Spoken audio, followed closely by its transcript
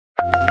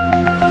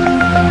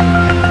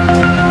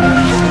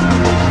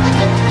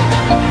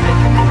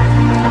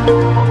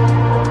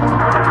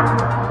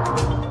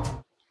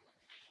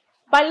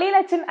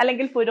പള്ളിയച്ചൻ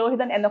അല്ലെങ്കിൽ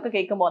പുരോഹിതൻ എന്നൊക്കെ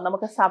കേൾക്കുമ്പോൾ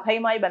നമുക്ക്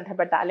സഭയുമായി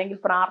ബന്ധപ്പെട്ട അല്ലെങ്കിൽ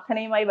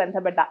പ്രാർത്ഥനയുമായി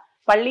ബന്ധപ്പെട്ട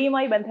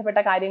പള്ളിയുമായി ബന്ധപ്പെട്ട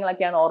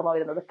കാര്യങ്ങളൊക്കെയാണ് ഓർമ്മ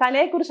വരുന്നത്.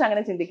 കലയെക്കുറിച്ച്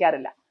അങ്ങനെ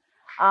ചിന്തിക്കാറില്ല.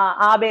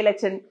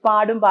 ആബേലച്ചൻ,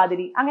 പാടും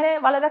പാതിരി, അങ്ങനെ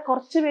വളരെ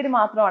കുറച്ചു പേര്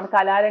മാത്രമാണ്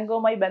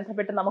കലാരംഗവുമായി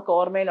ബന്ധപ്പെട്ട് നമുക്ക്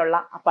ഓർമ്മയിലുള്ള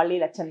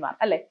പള്ളിയിൽ അച്ഛന്മാർ,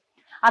 അല്ലെ?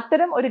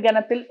 അത്തരം ഒരു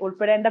ഗണത്തിൽ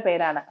ഉൾപ്പെടേണ്ട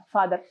പേരാണ്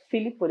ഫാദർ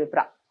ഫിലിപ്പ് പുലിപ്ര.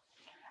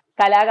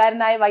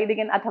 കലാകാരനായ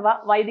വൈദികൻ അഥവാ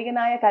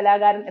വൈദികനായ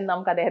കലാകാരൻ എന്ന്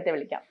നമുക്ക് അദ്ദേഹത്തെ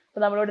വിളിക്കാം. അപ്പൊ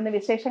നമ്മളോട് ഇന്ന്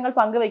വിശേഷങ്ങൾ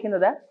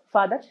പങ്കുവെക്കുന്നത്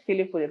ഫാദർ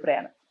ഫിലിപ്പ്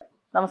പുലിപ്രയാണ്.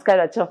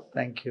 നമസ്കാരം അച്ഛോ.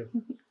 Thank you.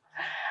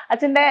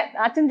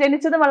 അച്ഛൻ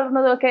ജനിച്ചതും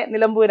വളർന്നതും ഒക്കെ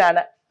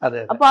നിലമ്പൂരാണ്.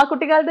 അപ്പൊ ആ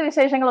കുട്ടിക്കാലത്തെ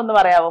വിശേഷങ്ങൾ ഒന്ന്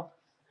പറയാവോ?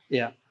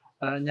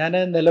 ഞാൻ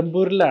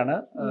നിലമ്പൂരിലാണ്.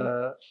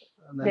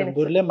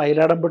 നിലമ്പൂരിലെ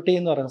മയിലാടംപൊട്ടി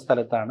എന്ന് പറയുന്ന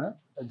സ്ഥലത്താണ്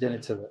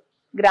ജനിച്ചത്.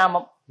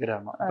 ഗ്രാമം.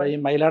 അപ്പൊ ഈ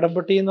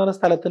മയിലാടംപൊട്ടി എന്ന് പറയുന്ന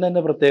സ്ഥലത്തിന്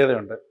തന്നെ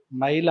പ്രത്യേകതയുണ്ട്.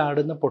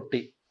 മയിലാടുന്ന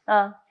പൊട്ടി.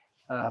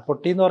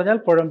 പൊട്ടി എന്ന് പറഞ്ഞാൽ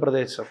പുഴം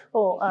പ്രദേശം.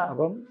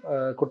 അപ്പം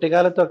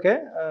കുട്ടിക്കാലത്തൊക്കെ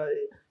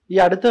ഈ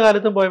അടുത്ത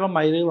കാലത്തും പോയപ്പോ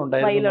മയിലുകൾ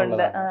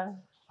ഉണ്ടായിരുന്നു.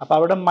 അപ്പൊ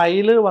അവിടെ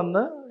മയില്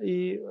വന്ന് ഈ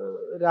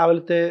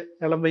രാവിലത്തെ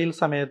ഇളം വെയിൽ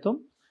സമയത്തും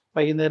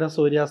വൈകുന്നേരം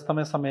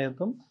സൂര്യാസ്തമയ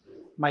സമയത്തും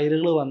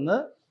മയിലുകൾ വന്ന്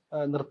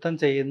നൃത്തം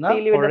ചെയ്യുന്ന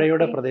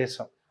പുഴയുടെ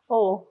പ്രദേശം.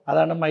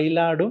 അതാണ്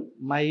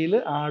മയില്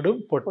ആടും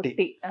പൊട്ടി.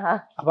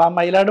 അപ്പൊ ആ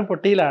മയിലാടും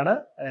പൊട്ടിയിലാണ്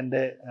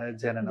എന്റെ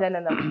ജനനം.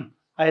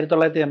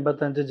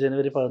 1985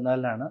 ജനുവരി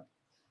 14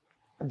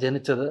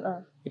 ജനിച്ചത്.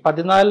 ഈ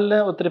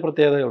 14 ഒത്തിരി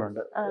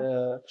പ്രത്യേകതകളുണ്ട്.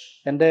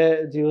 എന്റെ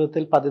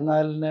ജീവിതത്തിൽ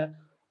 14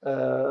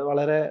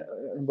 വളരെ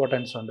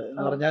ഇമ്പോർട്ടൻസ് ഉണ്ട്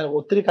എന്ന് പറഞ്ഞാൽ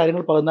ഒത്തിരി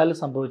കാര്യങ്ങൾ 14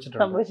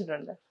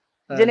 സംഭവിച്ചിട്ടുണ്ട്.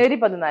 ജനുവരി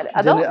 14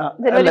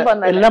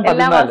 എല്ലാം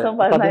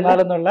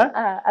 14 എന്നുള്ള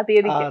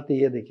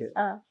തീയതിക്ക്.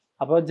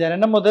 അപ്പൊ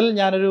ജനനം മുതൽ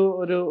ഞാനൊരു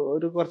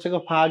ഒരു കുറച്ചൊക്കെ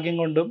ഭാഗ്യം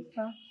കൊണ്ടും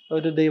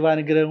ഒരു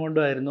ദൈവാനുഗ്രഹം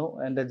കൊണ്ടുമായിരുന്നു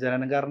എന്റെ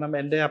ജനനം. കാരണം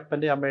എന്റെ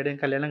അപ്പന്റെയും അമ്മയുടെയും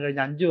കല്യാണം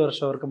കഴിഞ്ഞ് 5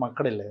 വർഷം അവർക്ക്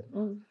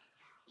മക്കളില്ലായിരുന്നു.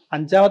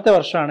 5ാമത്തെ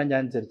വർഷമാണ്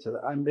ഞാൻ ജനിച്ചത്.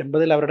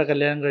 80 അവരുടെ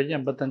കല്യാണം കഴിഞ്ഞ്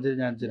 85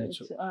 ഞാൻ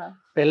ജനിച്ചു.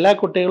 എല്ലാ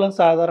കുട്ടികളും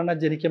സാധാരണ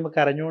ജനിക്കുമ്പോൾ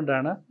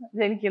കരഞ്ഞുകൊണ്ടാണ്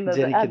ജനിക്കുന്നത്.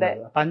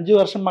 അപ്പൊ 5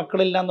 വർഷം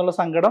മക്കളില്ല എന്നുള്ള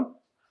സങ്കടം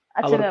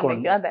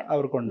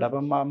അവർക്കുണ്ട്.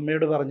 അപ്പം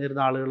അമ്മയോട്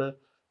പറഞ്ഞിരുന്ന ആളുകള്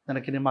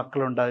നിനക്കിനി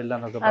മക്കളുണ്ടാവില്ല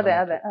എന്നൊക്കെ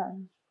പറഞ്ഞു.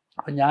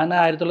 അപ്പൊ ഞാൻ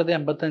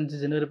 1985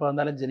 ജനുവരി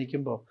 14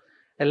 ജനിക്കുമ്പോ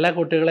എല്ലാ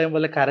കുട്ടികളെയും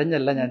പോലെ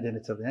കരഞ്ഞല്ല ഞാൻ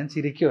ജനിച്ചത്, ഞാൻ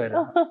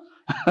ചിരിക്കുമായിരുന്നു.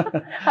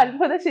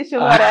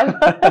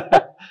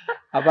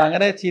 അപ്പൊ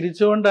അങ്ങനെ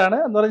ചിരിച്ചുകൊണ്ടാണ്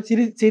എന്ന് പറഞ്ഞാൽ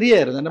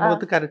ചിരിയായിരുന്നു, എന്റെ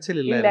മുഖത്ത്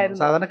കരച്ചിലില്ലായിരുന്നു.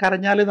 സാധാരണ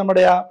കരഞ്ഞാല്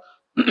നമ്മുടെ ആ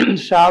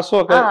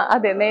ശ്വാസമൊക്കെ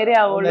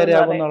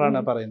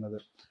നേരെയാകുന്നതാണ് പറയുന്നത്.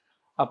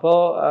 അപ്പോ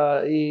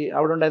ഈ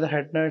അവിടെ ഉണ്ടായിരുന്ന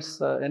ഹെഡ് നേഴ്സ്,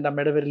 എന്റെ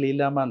അമ്മയുടെ പേര്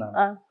ലീലാമ്മ എന്നാണ്.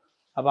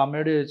 അപ്പൊ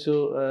അമ്മയോട് ചോദിച്ചു,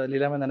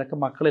 ലീലാമ്മ നിനക്ക്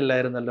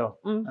മക്കളില്ലായിരുന്നല്ലോ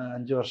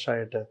 5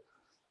 വർഷമായിട്ട്,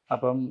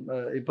 അപ്പം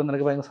ഇപ്പൊ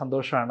നിനക്ക് ഭയങ്കര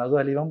സന്തോഷമാണ്. അതും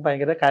അലിവൻ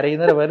ഭയങ്കര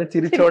കരയുന്നതിന് പകരം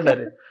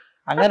ചിരിച്ചോണ്ടാണ്.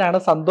 അങ്ങനെയാണ്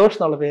സന്തോഷം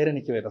എന്നുള്ള പേര്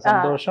എനിക്ക് വരുന്നത്.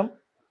 സന്തോഷം.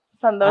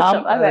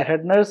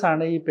 ഹെഡ് നേഴ്സ്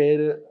ആണ് ഈ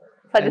പേര്.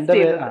 എന്റെ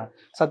പേര്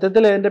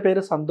സത്യത്തിൽ എന്റെ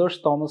പേര് സന്തോഷ്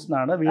തോമസ്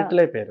എന്നാണ്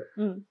വീട്ടിലെ പേര്.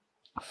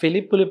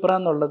 ഫിലിപ്പ് പുലിപ്ര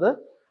എന്നുള്ളത്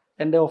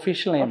എന്റെ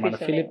ഒഫീഷ്യൽ നെയിമാണ്.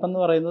 ഫിലിപ്പ് എന്ന്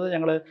പറയുന്നത്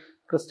ഞങ്ങള്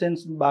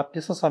ക്രിസ്ത്യൻസ്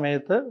ബാപ്റ്റിസം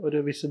സമയത്ത് ഒരു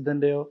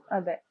വിശുദ്ധന്റെയോ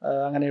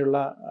അങ്ങനെയുള്ള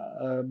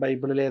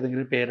ബൈബിളിലെ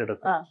ഏതെങ്കിലും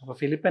പേരെടുക്കും. അപ്പൊ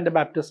ഫിലിപ്പ് എന്റെ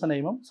ബാപ്റ്റിസം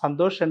നെയിമും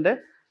സന്തോഷ് എന്റെ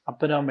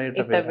അപ്പനും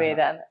അമ്മയുടെ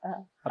പേരാണ്.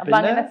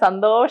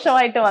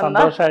 സന്തോഷമായിട്ട്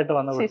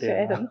വന്ന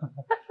കുട്ടിയാണ്.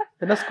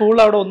 പിന്നെ സ്കൂൾ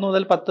അവിടെ 1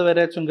 മുതൽ 10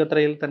 വരെ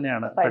ചുങ്കത്രയിൽ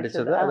തന്നെയാണ്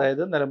പഠിച്ചത്.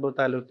 അതായത് നിലമ്പൂർ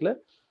താലൂക്കില്,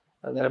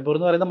 നിലമ്പൂർ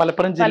എന്ന് പറയുന്നത്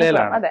മലപ്പുറം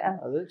ജില്ലയിലാണ്.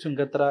 അത്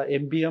ചുങ്കത്ര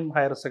MBM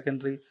ഹയർ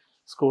സെക്കൻഡറി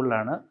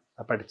സ്കൂളിലാണ്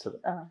പഠിച്ചത്.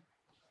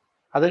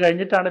 അത്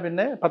കഴിഞ്ഞിട്ടാണ്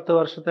പിന്നെ 10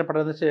 വർഷത്തെ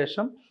പഠനത്തിന്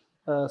ശേഷം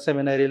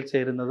സെമിനാരിയിൽ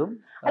ചേരുന്നതും.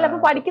 അല്ല, അപ്പൊ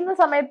പഠിക്കുന്ന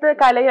സമയത്ത്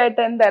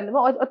കലയായിട്ട്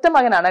എന്തായിരുന്നു? ഒറ്റ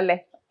മകനാണല്ലേ?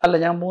 അല്ല,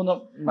 ഞാൻ 3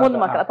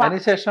 മക്കൾ.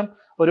 അതിനുശേഷം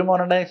ഒരു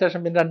മോനുണ്ടായതിനു ശേഷം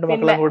പിന്നെ 2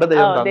 മക്കളെ കൂടെ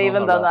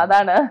ദൈവം തന്നു.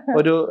 അതാണ്.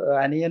 ഒരു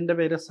അനിയന്റെ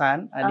പേര് സാൻ,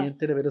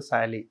 അനിയത്തിന്റെ പേര്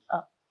സാലി.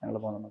 ഞങ്ങൾ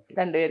 3 മക്കൾ,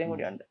 2 പേരും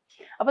കൂടി ഉണ്ട്.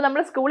 അപ്പൊ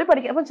നമ്മൾ സ്കൂളിൽ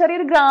പഠിക്കുന്ന, അപ്പൊ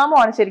ചെറിയൊരു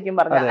ഗ്രാമമാണ് ശരിക്കും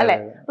പറഞ്ഞാൽ, അല്ലെ?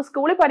 അപ്പൊ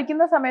സ്കൂളിൽ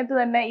പഠിക്കുന്ന സമയത്ത്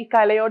തന്നെ ഈ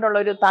കലയോടുള്ള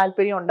ഒരു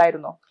താല്പര്യം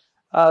ഉണ്ടായിരുന്നോ?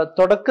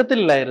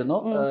 തുടക്കത്തിലായിരുന്നു.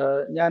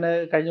 ഞാൻ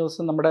കഴിഞ്ഞ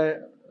ദിവസം നമ്മുടെ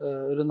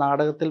ഒരു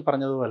നാടകത്തിൽ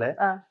പറഞ്ഞതുപോലെ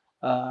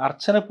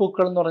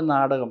അർച്ചനപ്പൂക്കൾ എന്ന് പറയുന്ന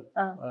നാടകം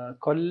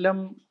കൊല്ലം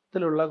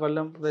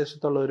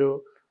പ്രദേശത്തുള്ള ഒരു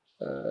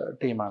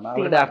ടീമാണ്.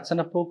 അവരുടെ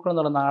അർച്ചനപ്പൂക്കൾ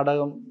എന്നുള്ള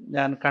നാടകം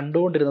ഞാൻ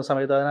കണ്ടുകൊണ്ടിരുന്ന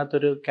സമയത്ത്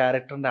അതിനകത്തൊരു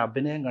ക്യാരക്ടറിന്റെ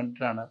അഭിനയം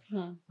കണ്ടിട്ടാണ്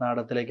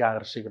നാടകത്തിലേക്ക്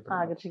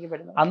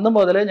ആകർഷിക്കപ്പെടുന്നത്. അന്ന്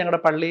മുതലേ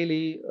ഞങ്ങളുടെ പള്ളിയിൽ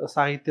ഈ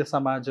സാഹിത്യ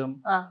സമാജം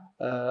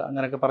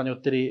അങ്ങനെയൊക്കെ പറഞ്ഞ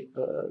ഒത്തിരി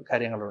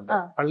കാര്യങ്ങളുണ്ട്.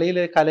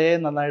 പള്ളിയിലെ കലയെ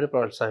നന്നായിട്ട്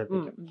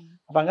പ്രോത്സാഹിപ്പിക്കും.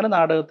 അപ്പൊ അങ്ങനെ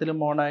നാടകത്തിലും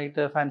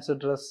മോണായിട്ട് ഫാൻസി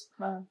ഡ്രസ്,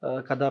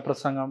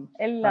 കഥാപ്രസംഗം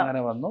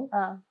അങ്ങനെ വന്നു.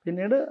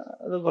 പിന്നീട്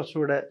അത്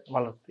കുറച്ചുകൂടെ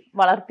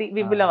വളർത്തി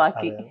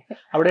വിപുലമാക്കി.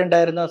 അവിടെ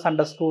ഉണ്ടായിരുന്ന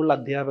സൺഡേ സ്കൂൾ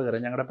അധ്യാപകർ,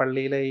 ഞങ്ങളുടെ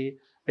പള്ളിയിലെ ഈ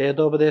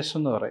വേദോപദേശം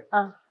എന്ന് പറയും,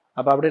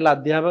 അപ്പൊ അവിടെയുള്ള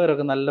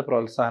അധ്യാപകരൊക്കെ നല്ല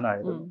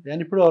പ്രോത്സാഹനമായിരുന്നു. ഞാൻ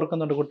ഇപ്പോഴും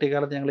ഓർക്കുന്നുണ്ട്,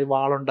 കുട്ടിക്കാലത്ത് ഞങ്ങൾ ഈ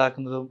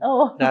വാളുണ്ടാക്കുന്നതും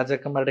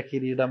രാജാക്കന്മാരുടെ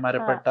കിരീടം,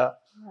 മരപ്പെട്ട,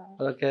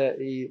 അതൊക്കെ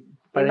ഈ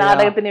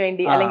നാടകത്തിന്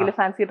വേണ്ടി അല്ലെങ്കിൽ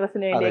ഫാൻസി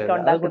ഡ്രസ്സിന്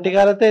വേണ്ടിയൊക്കെ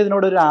കുട്ടിക്കാലത്തെ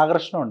ഇതിനോടൊരു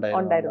ആകർഷണം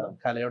ഉണ്ടായിരുന്നു,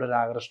 കലയോടൊരു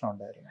ആകർഷണം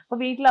ഉണ്ടായിരുന്നു. അപ്പൊ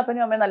വീട്ടിൽ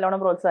അപ്പനും അമ്മയും നല്ലോണം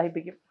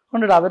പ്രോത്സാഹിപ്പിക്കും.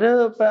 ഉണ്ട്. അവര്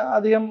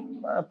അധികം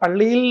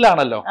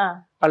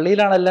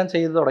പള്ളിയിലാണ് എല്ലാം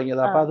ചെയ്തു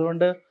തുടങ്ങിയത്. അപ്പൊ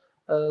അതുകൊണ്ട്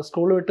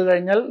സ്കൂൾ വിട്ട്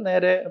കഴിഞ്ഞാൽ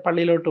നേരെ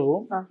പള്ളിയിലോട്ട്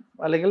പോകും,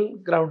 അല്ലെങ്കിൽ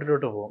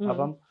ഗ്രൗണ്ടിലോട്ട് പോകും.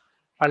 അപ്പം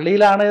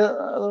പള്ളിയിലാണ്,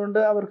 അതുകൊണ്ട്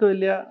അവർക്ക്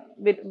വലിയ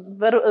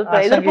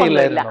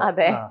ആശങ്കയില്ലായിരുന്നു.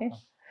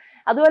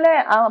 അതുപോലെ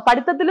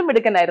പഠിത്തത്തിലും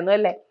മിടുക്കനായിരുന്നു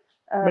അല്ലേ?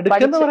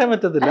 മിടുക്കെന്ന് പറയാൻ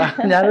പറ്റത്തില്ല.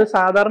 ഞാനൊരു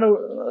സാധാരണ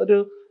ഒരു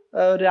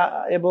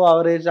എബോ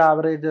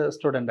ആവറേജ്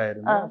സ്റ്റുഡന്റ്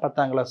ആയിരുന്നു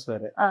 10ാം ക്ലാസ്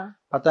വരെ.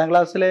 10ാം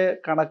ക്ലാസ്സിലെ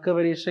കണക്ക്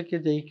പരീക്ഷയ്ക്ക്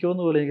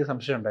ജയിക്കുമെന്ന് പോലും എനിക്ക്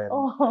സംശയം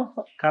ഉണ്ടായിരുന്നു.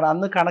 കാരണം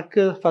അന്ന്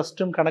കണക്ക്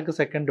ഫസ്റ്റും കണക്ക്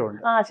സെക്കൻഡും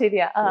ഉണ്ട്.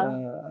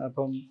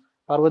 അപ്പം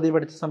പാർവതി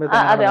പഠിച്ച സമയത്ത്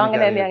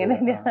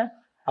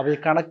അപ്പൊ ഈ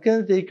കണക്ക്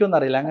ജയിക്കുമെന്ന്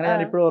അറിയില്ല. അങ്ങനെ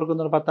ഞാൻ ഇപ്പോഴും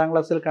ഓർക്കുന്നു 10ാം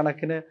ക്ലാസ്സിൽ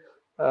കണക്കിന്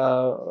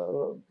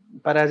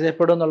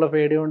പരാജയപ്പെടും എന്നുള്ള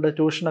പേടി കൊണ്ട്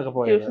ട്യൂഷനൊക്കെ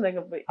പോയത്.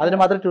 അതിന്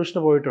മാത്രമേ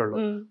ട്യൂഷന് പോയിട്ടുള്ളൂ.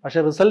 പക്ഷെ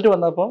റിസൾട്ട്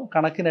വന്നപ്പോൾ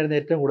കണക്കിനായിരുന്നു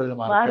ഏറ്റവും കൂടുതൽ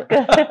മാർക്ക്.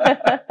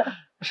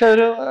 പക്ഷെ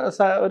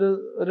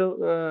ഒരു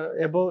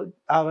എബോ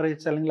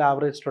ആവറേജ് അല്ലെങ്കിൽ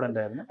ആവറേജ് സ്റ്റുഡന്റ്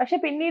ആയിരുന്നു. പക്ഷെ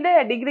പിന്നീട്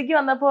ഡിഗ്രിക്ക്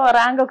വന്നപ്പോ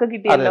റാങ്ക് ഒക്കെ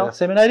കിട്ടിയല്ലോ.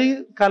 സെമിനാരി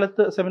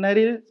കാലത്ത്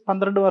സെമിനാരിയിൽ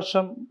 12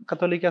 വർഷം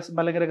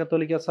മലങ്കര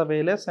കത്തോലിക്ക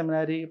സഭയിലെ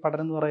സെമിനാരി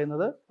പഠനം എന്ന്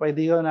പറയുന്നത്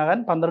വൈദികനാകാൻ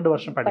 12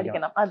 വർഷം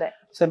പഠിക്കണം.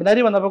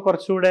 സെമിനാരി വന്നപ്പോൾ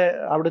കുറച്ചുകൂടെ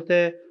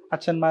അവിടുത്തെ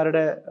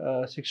അച്ഛന്മാരുടെ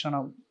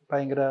ശിക്ഷണം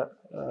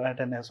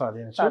ഭയങ്കരമായിട്ട് എന്നെ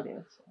സ്വാധീനിച്ചു.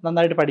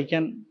 നന്നായിട്ട്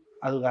പഠിക്കാൻ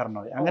അത്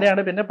കാരണമായി.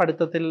 അങ്ങനെയാണ് പിന്നെ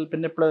പഠിത്തത്തിൽ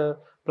പിന്നെ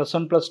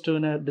 +1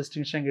 +2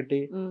 ഡിസ്റ്റിങ്ഷൻ കിട്ടി,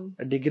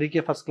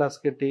 ഡിഗ്രിക്ക് ഫസ്റ്റ് ക്ലാസ്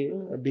കിട്ടി,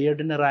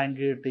 ബി.എഡിന്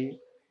റാങ്ക് കിട്ടി,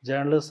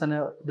 ജേർണലിസത്തിന്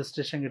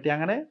ഡിസ്റ്റിങ്ഷൻ കിട്ടി.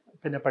 അങ്ങനെ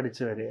പിന്നെ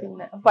പഠിച്ചു വരിക.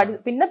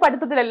 പിന്നെ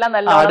പഠിത്തത്തിലെല്ലാം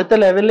അടുത്ത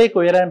ലെവലിലേക്ക്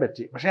ഉയരാൻ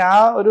പറ്റി. പക്ഷെ ആ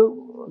ഒരു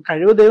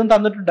കഴിവ് ദൈവം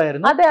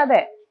തന്നിട്ടുണ്ടായിരുന്നു.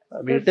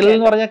 വീട്ടിൽ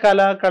എന്ന് പറഞ്ഞ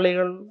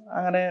കളികൾ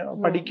അങ്ങനെ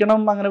പഠിക്കണം,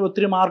 അങ്ങനെ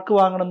ഒത്തിരി മാർക്ക്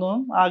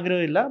വാങ്ങണമെന്നൊന്നും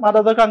ആഗ്രഹമില്ല.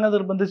 അതൊക്കെ അങ്ങനെ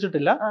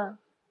നിർബന്ധിച്ചിട്ടില്ല.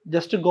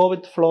 ജസ്റ്റ് ഗോ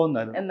വിത്ത് ഫ്ലോ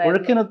എന്നായിരുന്നു,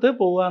 ഒഴുക്കിനത്ത്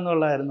പോവുക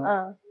എന്നുള്ളതായിരുന്നു.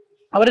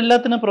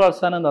 അവരെല്ലാത്തിനും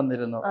പ്രോത്സാഹനം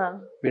തന്നിരുന്നു.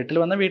 വീട്ടിൽ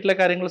വന്ന വീട്ടിലെ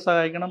കാര്യങ്ങൾ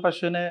സഹായിക്കണം,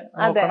 പശുവിനെ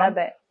നോക്കണം,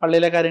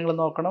 പള്ളിയിലെ കാര്യങ്ങൾ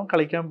നോക്കണം,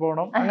 കളിക്കാൻ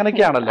പോകണം,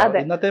 അങ്ങനെയൊക്കെയാണല്ലോ.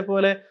 ഇന്നത്തെ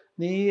പോലെ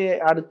നീ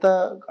അടുത്ത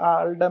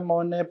ആളുടെ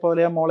മോനെ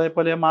പോലെയോ മോളെ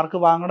പോലെയോ മാർക്ക്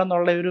വാങ്ങണം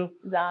എന്നുള്ള ഒരു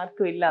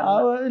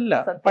ഇല്ല.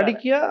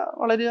 പഠിക്കുക,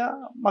 വളരുക,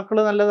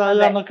 മക്കള്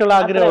നല്ലതാകുക എന്നൊക്കെയുള്ള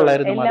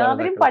ആഗ്രഹമുള്ളായിരുന്നു.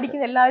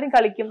 എല്ലാവരും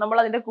കളിക്കും, നമ്മൾ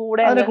അതിന്റെ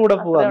കൂടെ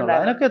പോകാന്നുള്ളത്.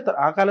 അതിനൊക്കെ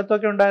ആ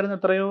കാലത്തൊക്കെ ഉണ്ടായിരുന്ന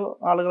എത്രയോ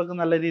ആളുകൾക്ക്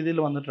നല്ല രീതിയിൽ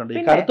വന്നിട്ടുണ്ട്.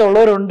 ഈ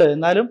കാലത്തുള്ളവരുണ്ട്.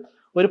 എന്നാലും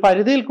ഒരു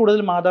പരിധിയിൽ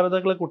കൂടുതൽ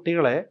മാതാപിതാക്കളെ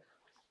കുട്ടികളെ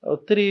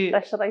ഒത്തിരി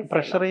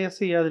പ്രഷറൈസ്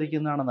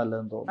ചെയ്യാതിരിക്കുന്നതാണ്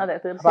നല്ലതെന്ന്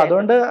തോന്നുന്നു. അപ്പൊ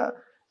അതുകൊണ്ട്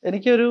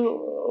എനിക്കൊരു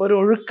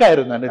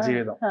ഒഴുക്കായിരുന്നു എന്റെ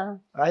ജീവിതം.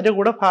 അതിന്റെ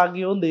കൂടെ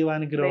ഭാഗ്യവും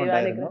ദൈവാനുഗ്രഹവും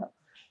ഉണ്ടായിരുന്നു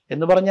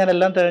എന്ന് പറഞ്ഞാൽ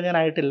എല്ലാം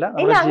തികഞ്ഞാനായിട്ടില്ല.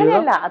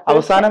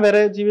 അവസാനം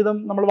വരെ ജീവിതം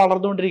നമ്മൾ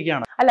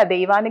വളർന്നുകൊണ്ടിരിക്കുകയാണ്. അല്ല,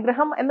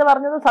 ദൈവാനുഗ്രഹം എന്ന്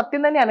പറഞ്ഞത്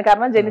സത്യം തന്നെയാണ്.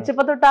 കാരണം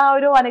ജനിച്ചപ്പോ തൊട്ട് ആ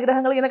ഒരു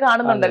അനുഗ്രഹങ്ങൾ ഇങ്ങനെ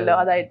കാണുന്നുണ്ടല്ലോ.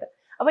 അതായിട്ട്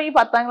അപ്പൊ ഈ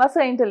 10ാം ക്ലാസ്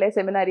കഴിഞ്ഞിട്ടല്ലേ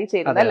സെമിനാരി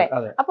ചെയ്തത് അല്ലേ?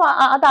 അപ്പൊ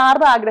അത്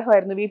ആരുടെ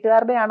ആഗ്രഹമായിരുന്നു?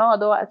 വീട്ടുകാരുടെ ആണോ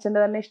അതോ അച്ഛന്റെ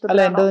തന്നെ ഇഷ്ടം?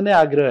 അല്ല, എന്റെ തന്നെ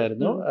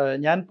ആഗ്രഹമായിരുന്നു.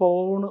 ഞാൻ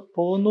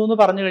പോകുന്നു എന്ന്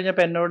പറഞ്ഞു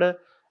കഴിഞ്ഞപ്പോ എന്നോട്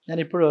ഞാൻ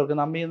ഇപ്പോഴും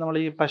ഓർക്കുന്നു, അമ്മി നമ്മൾ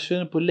ഈ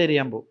പശുവിന്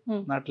പുല്ലരിയാൻ പോകും.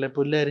 നാട്ടിലെ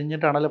പുല്ല്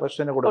അരിഞ്ഞിട്ടാണല്ലോ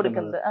പശുവിനെ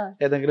കൊടുക്കുന്നത്.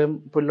 ഏതെങ്കിലും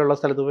പുല്ലുള്ള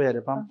സ്ഥലത്ത് പോയി അരി.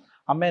 അപ്പം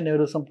അമ്മ എന്നെ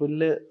ഒരു ദിവസം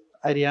പുല്ല്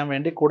അരിയാൻ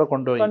വേണ്ടി കൂടെ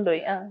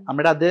കൊണ്ടുപോയി.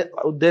 അമ്മയുടെ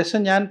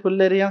ഉദ്ദേശം ഞാൻ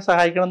പുല്ലരിയാൻ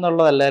സഹായിക്കണം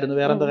എന്നുള്ളതല്ലായിരുന്നു,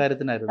 വേറെന്തോ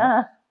കാര്യത്തിനായിരുന്നു.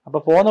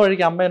 അപ്പൊ പോകുന്ന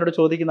വഴിക്ക് അമ്മ എന്നോട്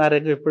ചോദിക്കുന്ന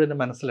ആരെങ്കിലും എപ്പോഴും എന്റെ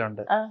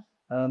മനസ്സിലുണ്ട്,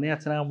 നീ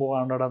അച്ഛനാകാൻ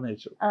പോവാണ്ടോടാന്ന്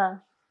ചോദിച്ചു.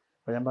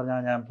 അപ്പൊ ഞാൻ പറഞ്ഞ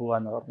ഞാൻ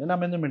പോവാന്ന് പറഞ്ഞു. ഞാൻ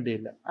അമ്മയൊന്നും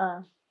മിണ്ടിയില്ല.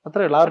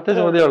 അത്രേ ഉള്ളൂ. അവരുടെ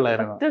ചോദ്യം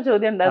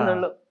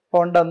ഉള്ളായിരുന്നു.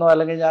 പോണ്ടെന്നോ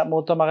അല്ലെങ്കിൽ ഞാൻ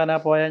മൂത്ത മകനാ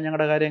പോയാൽ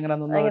ഞങ്ങളുടെ കാര്യം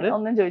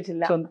എങ്ങനെയാണെന്നൊന്നും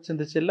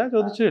ചിന്തിച്ചില്ല,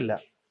 ചോദിച്ചില്ല.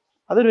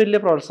 അതൊരു വലിയ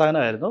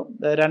പ്രോത്സാഹനമായിരുന്നു.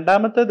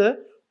 രണ്ടാമത്തേത്,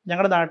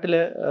 ഞങ്ങളുടെ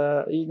നാട്ടില്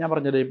ഈ ഞാൻ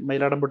പറഞ്ഞത്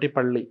മയിലാടംപൊട്ടി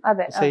പള്ളി,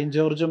 Saint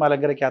George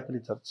Malankara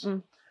Catholic church,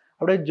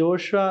 അവിടെ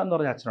ജോഷുവ എന്ന്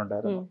പറഞ്ഞ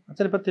അച്ഛനുണ്ടായിരുന്നു.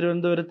 അച്ഛൻ ഇപ്പൊ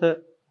തിരുവനന്തപുരത്ത്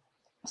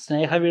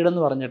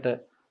സ്നേഹവീടെന്ന് പറഞ്ഞിട്ട്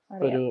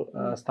ഒരു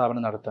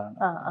സ്ഥാപനം നടത്തുകയാണ്,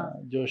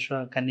 ജോഷുവ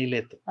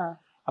കന്നിയിലേത്ത്.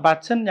 അപ്പൊ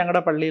അച്ഛൻ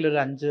ഞങ്ങളുടെ പള്ളിയിൽ ഒരു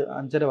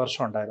 5-5.5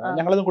 വർഷം ഉണ്ടായിരുന്നു.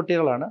 ഞങ്ങളൊന്നും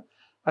കുട്ടികളാണ്.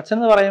 അച്ഛൻ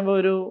എന്ന് പറയുമ്പോൾ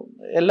ഒരു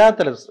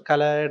എല്ലാത്തരം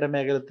കലയുടെ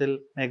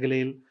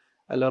മേഖലയിൽ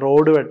അല്ല,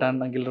 റോഡ്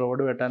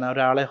വെട്ടാൻ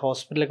ഒരാളെ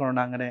ഹോസ്പിറ്റലിൽ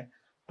കൊണ്ടുപോകണം, അങ്ങനെ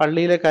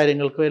പള്ളിയിലെ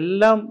കാര്യങ്ങൾക്കും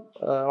എല്ലാം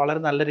വളരെ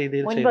നല്ല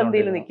രീതിയിൽ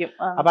ചെയ്തു.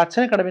 അപ്പൊ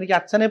അച്ഛനെ കണ്ടപ്പോൾ എനിക്ക്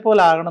അച്ഛനെ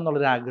പോലെ ആകണം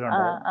എന്നുള്ളൊരു ആഗ്രഹം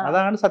ഉണ്ടായിരുന്നു.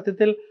 അതാണ്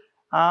സത്യത്തിൽ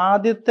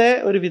ആദ്യത്തെ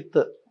ഒരു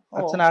വിത്ത്.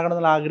 അച്ഛനാകണം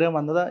എന്നുള്ള ആഗ്രഹം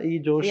വന്നത് ഈ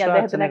ജോഷുവ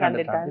അച്ഛനെ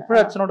കണ്ടിട്ടാണ്. ഇപ്പോഴും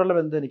അച്ഛനോടുള്ള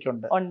ബന്ധം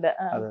എനിക്കുണ്ട്.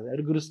 അതെ,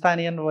 ഒരു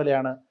ഗുരുസ്ഥാനിയൻ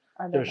പോലെയാണ്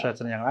ജോഷുവ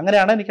അച്ഛനെ. ഞങ്ങൾ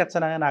അങ്ങനെയാണ് എനിക്ക്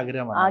അച്ഛനാകാൻ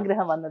ആഗ്രഹം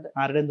വന്നത്.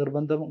 ആരുടെ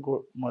നിർബന്ധം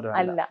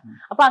അല്ല.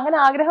 അപ്പൊ അങ്ങനെ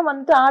ആഗ്രഹം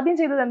വന്നിട്ട് ആദ്യം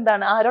ചെയ്തത്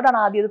എന്താണ്? ആരോടാണ്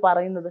ആദ്യം ഇത്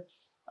പറയുന്നത്?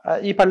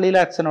 ഈ പള്ളിയിലെ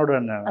അച്ഛനോട്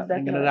തന്നെയാണ്.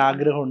 ഇങ്ങനെ ഒരു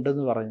ആഗ്രഹം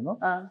ഉണ്ടെന്ന് പറയുന്നു.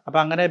 അപ്പൊ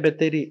അങ്ങനെ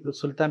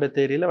സുൽത്താൻ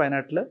ബത്തേരിയില്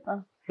വയനാട്ടില്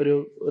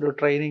ഒരു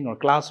ട്രെയിനിങ്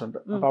ക്ലാസ് ഉണ്ട്.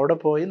 അപ്പൊ അവിടെ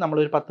പോയി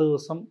നമ്മളൊരു 10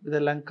 ദിവസം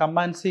ഇതെല്ലാം കം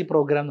ആൻഡ് സി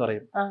പ്രോഗ്രാം എന്ന്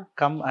പറയും.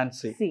 Come and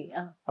C.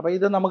 അപ്പൊ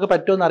ഇത് നമുക്ക്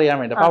പറ്റുമെന്ന് അറിയാൻ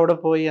വേണ്ടി അപ്പൊ അവിടെ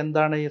പോയി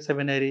എന്താണ് ഈ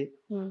സെമിനാരി,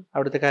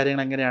 അവിടുത്തെ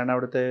കാര്യങ്ങൾ എങ്ങനെയാണ്,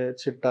 അവിടുത്തെ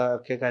ചിട്ട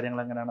ഒക്കെ കാര്യങ്ങൾ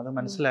എങ്ങനെയാണ്, അത്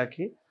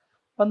മനസ്സിലാക്കി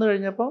വന്നു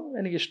കഴിഞ്ഞപ്പോ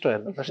എനിക്ക്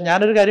ഇഷ്ടമായിരുന്നു. പക്ഷെ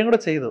ഞാനൊരു കാര്യം കൂടെ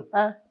ചെയ്തു.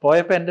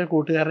 പോയപ്പോ എന്റെ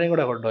കൂട്ടുകാരനെയും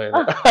കൂടെ കൊണ്ടുപോയത്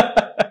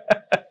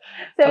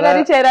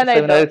സെമിനാരി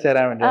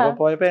ചേരാൻ വേണ്ടി. അപ്പൊ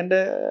പോയപ്പോ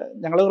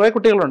ഞങ്ങൾ കുറെ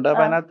കുട്ടികളുണ്ട്.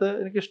 അപ്പൊ അതിനകത്ത്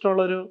എനിക്ക്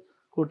ഇഷ്ടമുള്ള ഒരു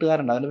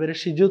കൂട്ടുകാരുണ്ട്. അതിന്റെ പേര്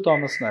ഷിജു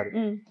തോമസ്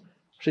എന്നായിരുന്നു.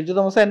 ഷിജു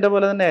തോമസ് എന്റെ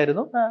പോലെ തന്നെ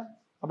ആയിരുന്നു.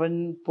 അപ്പൊ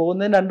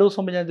പോകുന്നതിന് 2 ദിവസം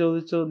മുമ്പ് ഞാൻ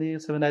ചോദിച്ചു, നീ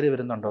സെമിനാരി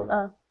വരുന്നുണ്ടോ?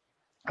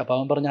 അപ്പൊ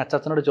അവൻ പറഞ്ഞു,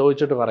 അച്ഛനോട്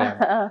ചോദിച്ചിട്ട് പറയാം.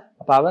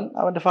 അപ്പൊ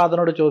അവന്റെ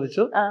ഫാദറിനോട്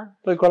ചോദിച്ചു,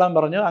 പോയിക്കോളാൻ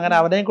പറഞ്ഞു. അങ്ങനെ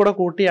അവനെയും കൂടെ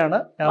കൂട്ടിയാണ്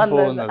ഞാൻ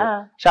പോകുന്നത്.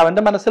 പക്ഷെ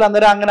അവന്റെ മനസ്സിൽ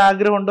അന്നേരം അങ്ങനെ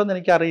ആഗ്രഹം ഉണ്ടോന്ന്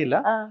എനിക്കറിയില്ല.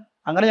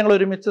 അങ്ങനെ ഞങ്ങൾ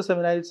ഒരുമിച്ച്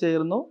സെമിനാരി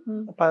ചേർന്നു.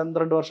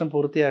 12 വർഷം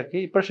പൂർത്തിയാക്കി.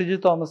 ഇപ്പൊ ഷിജു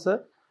തോമസ്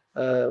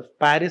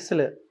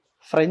പാരീസില്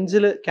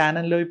ഫ്രഞ്ചില്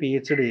കാനൻലോയ്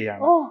PhD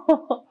ചെയ്യാണ്.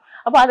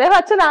 അപ്പൊ അദ്ദേഹം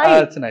അച്ഛനായി.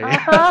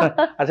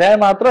 അച്ഛനായി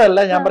മാത്രമല്ല,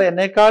 ഞാൻ പറയാം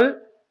എന്നേക്കാൾ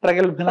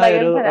പ്രഗത്ഭനായ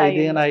ഒരു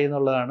വൈദികനായി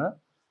എന്നുള്ളതാണ്.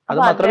 അത്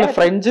മാത്രമല്ല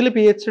ഫ്രഞ്ചിൽ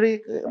PhD,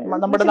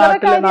 നമ്മുടെ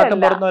നാട്ടിൻ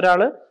പുറന്ന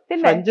ഒരാള്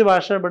ഫ്രഞ്ച്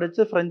ഭാഷ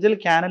പഠിച്ച് ഫ്രഞ്ചിൽ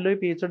കാനലോയി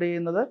PhD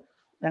ചെയ്യുന്നത്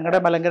ഞങ്ങളുടെ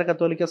മലങ്കര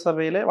കത്തോലിക്ക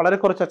സഭയിലെ വളരെ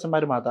കുറച്ച്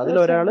അച്ഛന്മാർ മാത്രം.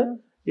 അതിലൊരാള്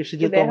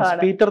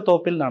പീറ്റർ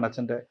തോപ്പിൽ എന്നാണ്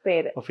അച്ഛന്റെ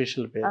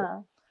ഒഫീഷ്യൽ പേര്.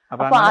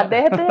 അപ്പൊ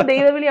അദ്ദേഹത്തിന്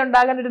ദൈവവിളി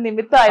ഉണ്ടാകാൻ ഒരു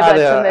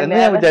നിമിത്തമായിരുന്നു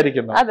ഞാൻ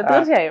വിചാരിക്കുന്നു.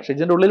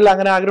 ഷിജിന്റെ ഉള്ളിൽ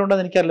അങ്ങനെ ആഗ്രഹം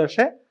ഉണ്ടെന്ന് എനിക്കറിയില്ല.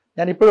 പക്ഷെ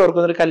ഞാൻ ഇപ്പോഴും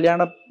ഓർക്കുന്നു, ഒരു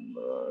കല്യാണ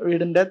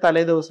വീടിന്റെ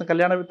തലേ ദിവസം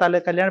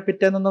കല്യാണ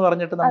പിറ്റേന്ന്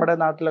പറഞ്ഞിട്ട് നമ്മുടെ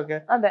നാട്ടിലൊക്കെ,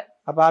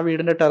 അപ്പൊ ആ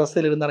വീടിന്റെ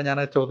ടെറസിൽ ഇരുന്നാണ് ഞാൻ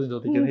ആ ചോദ്യം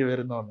ചോദിക്കുന്നത്, ഈ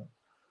വരുന്നോന്ന്.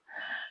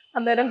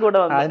 അന്നേരം കൂടെ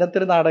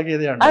അതിനകത്തൊരു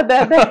നാടകീയതയുണ്ട്.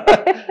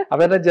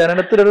 അപ്പൊ എന്റെ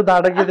ജനനത്തിലൊരു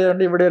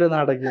നാടകീയതയുണ്ട്, ഇവിടെ ഒരു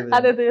നാടകീയത.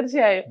 അതെ,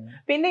 തീർച്ചയായും.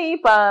 പിന്നെ ഈ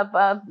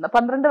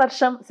 12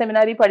 വർഷം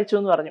സെമിനാരി പഠിച്ചു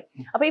എന്ന് പറഞ്ഞു.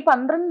 അപ്പൊ ഈ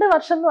 12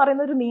 വർഷം എന്ന്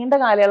പറയുന്ന ഒരു നീണ്ട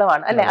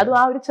കാലയളവാണ് അല്ലെ, അതും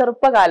ആ ഒരു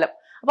ചെറുപ്പകാലം.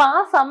 അപ്പൊ ആ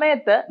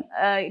സമയത്ത്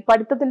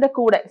പഠിത്തത്തിന്റെ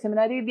കൂടെ,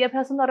 സെമിനാരി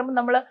വിദ്യാഭ്യാസം എന്ന് പറയുമ്പോൾ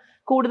നമ്മള്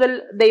കൂടുതൽ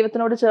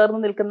ദൈവത്തിനോട് ചേർന്ന്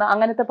നിൽക്കുന്ന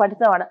അങ്ങനത്തെ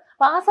പഠിത്തമാണ്.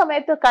 അപ്പൊ ആ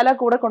സമയത്ത് കല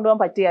കൂടെ കൊണ്ടുപോകാൻ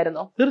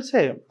പറ്റിയായിരുന്നോ?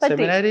 തീർച്ചയായും.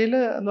 സെമിനാരിയിൽ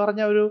എന്ന്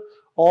പറഞ്ഞ ഒരു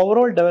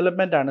ഓവറോൾ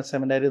ഡെവലപ്മെന്റ് ആണ്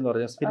സെമിനാരി എന്ന്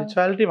പറഞ്ഞാൽ.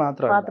 സ്പിരിച്വാലിറ്റി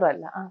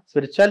മാത്രമല്ല,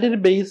 സ്പിരിച്വാലിറ്റി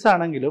ബേസ്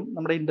ആണെങ്കിലും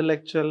നമ്മുടെ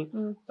ഇന്റലക്ച്വൽ,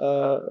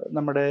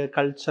 നമ്മുടെ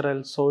കൾച്ചറൽ,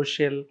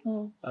 സോഷ്യൽ,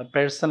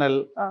 പേഴ്സണൽ,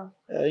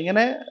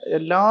 ഇങ്ങനെ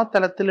എല്ലാ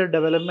തലത്തിലും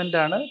ഡെവലപ്മെന്റ്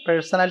ആണ്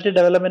പേഴ്സണാലിറ്റി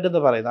ഡെവലപ്മെന്റ്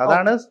എന്ന് പറയുന്നത്.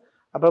 അതാണ്.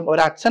 അപ്പം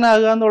ഒരു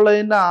അച്ഛനാകുക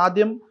എന്നുള്ളതിന്റെ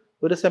ആദ്യം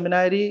ഒരു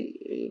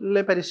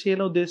സെമിനാരിയിലെ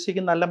പരിശീലനം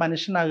ഉദ്ദേശിക്കുന്ന നല്ല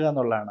മനുഷ്യനാകുക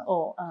എന്നുള്ളതാണ്.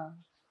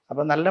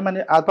 അപ്പൊ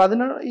അപ്പൊ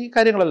അതിന് ഈ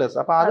കാര്യങ്ങളല്ലേ.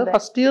 അപ്പൊ അത്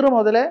ഫസ്റ്റ് ഇയർ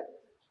മുതലേ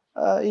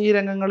ഈ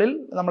രംഗങ്ങളിൽ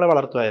നമ്മളെ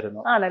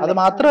വളർത്തുമായിരുന്നു. അത്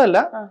മാത്രമല്ല,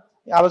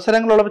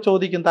 അവസരങ്ങളുള്ളപ്പോൾ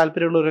ചോദിക്കും,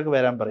 താല്പര്യമുള്ളവരൊക്കെ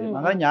വരാൻ പറയും.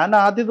 അങ്ങനെ ഞാൻ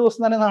ആദ്യ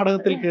ദിവസം തന്നെ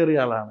നാടകത്തിൽ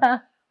കയറിയ ആളാണ്.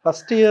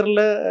 ഫസ്റ്റ് ഇയറിൽ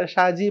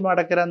ഷാജി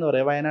മാടക്കര എന്ന്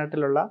പറയും,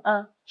 വയനാട്ടിലുള്ള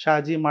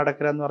ഷാജി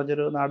മാടക്കര എന്ന്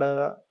പറഞ്ഞൊരു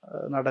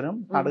നടനും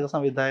നാടക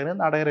സംവിധായകനും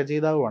നാടക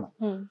രചയിതാവുമാണ്.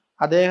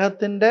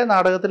 അദ്ദേഹത്തിന്റെ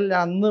നാടകത്തിൽ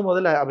ഞാൻ അന്ന്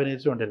മുതൽ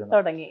അഭിനയിച്ചുകൊണ്ടിരുന്നു.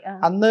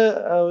 അന്ന്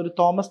ഒരു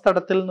തോമസ്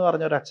തടത്തിൽ എന്ന്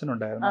പറഞ്ഞ ഒരു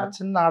അച്ഛനുണ്ടായിരുന്നു.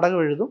 അച്ഛൻ നാടകം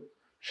എഴുതും,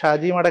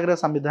 ഷാജി മാടക്കര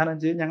സംവിധാനം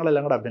ചെയ്യും,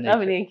 ഞങ്ങളെല്ലാം കൂടെ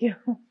അഭിനയിക്കും.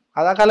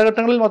 അത് ആ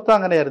കാലഘട്ടങ്ങളിൽ മൊത്തം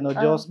അങ്ങനെയായിരുന്നു.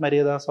 ജോസ്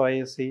മരിയദാസ്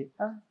OIC,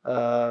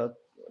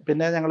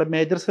 പിന്നെ ഞങ്ങൾ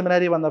മേജർ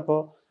സെമിനാരി വന്നപ്പോ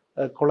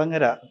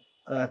കുളങ്ങര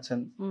അച്ഛൻ,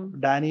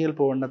 ഡാനിയൽ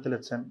പൂവണ്ണത്തിൽ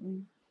അച്ഛൻ,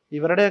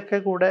 ഇവരുടെയൊക്കെ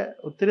കൂടെ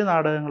ഒത്തിരി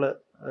നാടകങ്ങൾ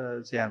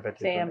ചെയ്യാൻ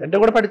പറ്റി. എന്റെ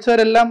കൂടെ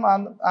പഠിച്ചവരെല്ലാം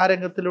ആ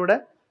രംഗത്തിലൂടെ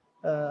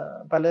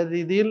പല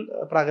രീതിയിൽ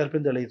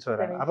പ്രാഗൽഭ്യം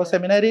തെളിയിച്ചവരാണ്. അപ്പൊ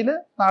സെമിനാരിയിൽ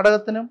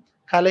നാടകത്തിനും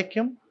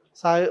കലയ്ക്കും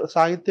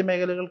സാഹിത്യ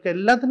മേഖലകൾക്ക്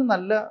എല്ലാത്തിനും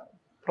നല്ല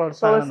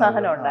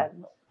പ്രോത്സാഹനം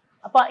ഉണ്ടായിരുന്നു.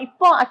 അപ്പൊ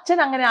ഇപ്പൊ അച്ഛൻ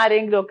അങ്ങനെ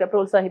ആരെങ്കിലും ഒക്കെ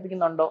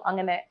പ്രോത്സാഹിപ്പിക്കുന്നുണ്ടോ?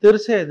 അങ്ങനെ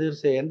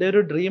തീർച്ചയായും എന്റെ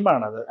ഒരു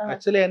ഡ്രീമാണത്.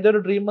 ആക്ച്വലി എന്റെ ഒരു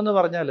ഡ്രീം എന്ന്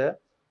പറഞ്ഞാല്,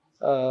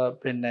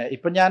 പിന്നെ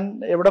ഇപ്പൊ ഞാൻ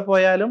എവിടെ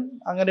പോയാലും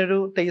അങ്ങനെ ഒരു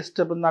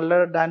ടേസ്റ്റ്, ഇപ്പൊ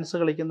നല്ല ഡാൻസ്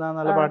കളിക്കുന്ന,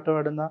 നല്ല പാട്ട്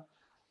പാടുന്ന,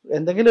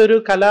 എന്തെങ്കിലും ഒരു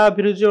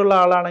കലാഭിരുചിയുള്ള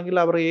ആളാണെങ്കിൽ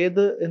അവർ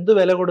എന്ത്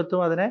വില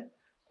കൊടുത്തും അതിനെ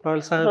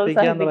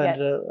പ്രോത്സാഹിപ്പിക്കുക എന്നുള്ള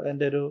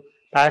എന്റെ ഒരു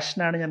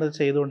പാഷനാണ് ഞാനത്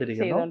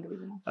ചെയ്തുകൊണ്ടിരിക്കുന്നത്.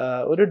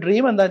 ഒരു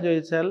ഡ്രീം എന്താന്ന്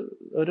ചോദിച്ചാൽ,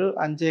 ഒരു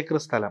 5 ഏക്കർ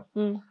സ്ഥലം,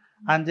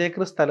 5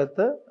 ഏക്കർ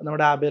സ്ഥലത്ത്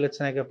നമ്മുടെ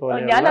ആബേലച്ചനെയൊക്കെ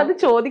പോലെ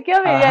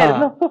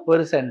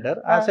ഒരു സെന്റർ,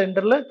 ആ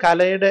സെന്ററിൽ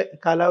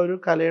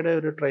കലയുടെ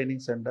ഒരു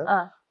ട്രെയിനിങ് സെന്റർ,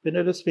 പിന്നെ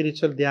ഒരു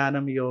സ്പിരിച്വൽ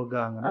ധ്യാനം, യോഗ,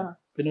 അങ്ങനെ,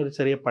 പിന്നെ ഒരു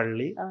ചെറിയ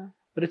പള്ളി,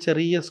 ഒരു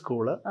ചെറിയ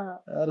സ്കൂള്.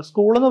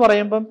 എന്ന്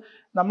പറയുമ്പം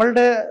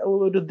നമ്മളുടെ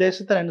ഒരു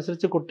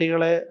ഉദ്ദേശത്തിനനുസരിച്ച്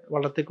കുട്ടികളെ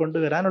വളർത്തിക്കൊണ്ട്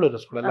വരാനുള്ള ഒരു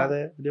സ്കൂൾ, അല്ലാതെ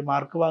ഒരു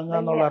മാർക്ക് വാങ്ങുക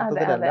എന്നുള്ള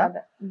അർത്ഥത്തിലല്ല.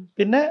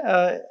 പിന്നെ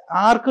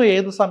ആർക്കും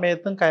ഏത്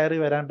സമയത്തും കയറി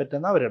വരാൻ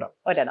പറ്റുന്ന ഒരിടം.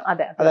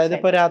 അതായത്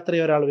ഇപ്പൊ രാത്രി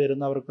ഒരാൾ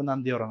വരുന്നു, അവർക്ക്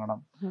നന്ദി ഉറങ്ങണം,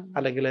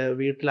 അല്ലെങ്കിൽ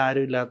വീട്ടിൽ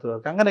ആരും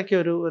ഇല്ലാത്തവർക്ക്, അങ്ങനെയൊക്കെ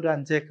ഒരു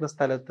 5 ഏക്കർ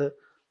സ്ഥലത്ത്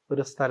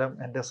ഒരു സ്ഥലം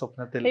എന്റെ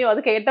സ്വപ്നത്തിൽ. അത്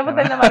കേട്ടപ്പോ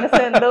തന്നെ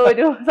മനസ്സിൽ എന്തോ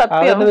ഒരു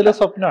വലിയ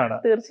സ്വപ്നമാണ്.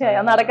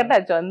 തീർച്ചയായും നടക്കട്ടെ,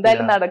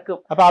 എന്തായാലും നടക്കും.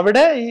 അപ്പൊ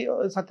അവിടെ ഈ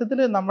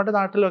സത്യത്തില് നമ്മുടെ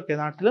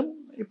നാട്ടിലും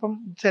ഇപ്പം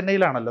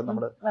ചെന്നൈയിലാണല്ലോ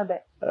നമ്മള്,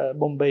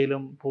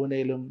 മുംബൈയിലും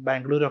പൂനെയിലും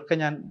ബാംഗ്ലൂരും ഒക്കെ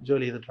ഞാൻ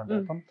ജോലി ചെയ്തിട്ടുണ്ട്.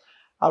 അപ്പം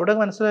അവിടെ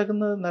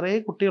മനസ്സിലാക്കുന്നത് നിറയെ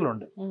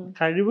കുട്ടികളുണ്ട്,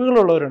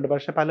 കഴിവുകളുള്ളവരുണ്ട്.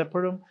 പക്ഷെ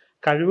പലപ്പോഴും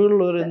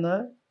കഴിവുകളുള്ളവരിന്ന്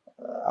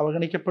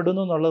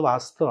അവഗണിക്കപ്പെടുന്നു എന്നുള്ളത്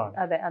വാസ്തവമാണ്.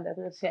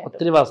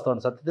 ഒത്തിരി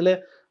വാസ്തവമാണ്. സത്യത്തില്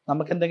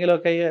നമുക്ക്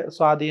എന്തെങ്കിലുമൊക്കെ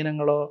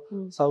സ്വാധീനങ്ങളോ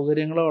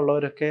സൗകര്യങ്ങളോ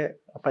ഉള്ളവരൊക്കെ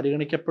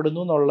പരിഗണിക്കപ്പെടുന്നു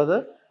എന്നുള്ളത്,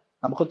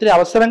 നമുക്ക് ഒത്തിരി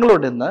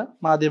അവസരങ്ങളുണ്ട് ഇന്ന്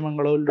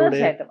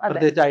മാധ്യമങ്ങളിലൂടെ,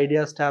 പ്രത്യേകിച്ച്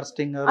ഐഡിയ സ്റ്റാർ,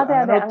 സ്റ്റിംഗർ,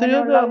 അങ്ങനെ ഒത്തിരി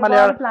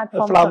മലയാള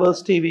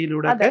ഫ്ലവേഴ്സ്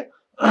ടിവിയിലൂടെ ഒക്കെ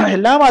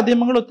എല്ലാ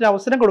മാധ്യമങ്ങളും ഒത്തിരി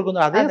അവസരം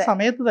കൊടുക്കുന്നു. അതേ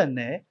സമയത്ത്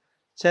തന്നെ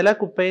ചില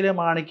കുപ്പയിലെ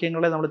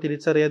മാണിക്യങ്ങളെ നമ്മൾ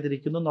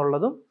തിരിച്ചറിയാതിരിക്കുന്നു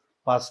എന്നുള്ളതും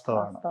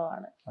വാസ്തവമാണ്.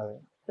 അതെ,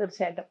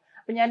 തീർച്ചയായിട്ടും.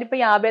 അപ്പൊ ഞാനിപ്പോ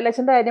ഈ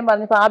ആബേലച്ചന്റെ കാര്യം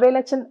പറഞ്ഞപ്പോ,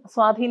 ആബേലച്ചൻ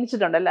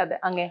സ്വാധീനിച്ചിട്ടുണ്ടല്ലേ അത്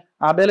അങ്ങേ?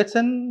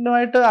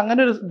 ആബേലച്ചനുമായിട്ട് അങ്ങനെ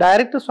ഒരു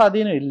ഡയറക്റ്റ്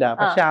സ്വാധീനം ഇല്ല,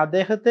 പക്ഷെ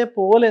അദ്ദേഹത്തെ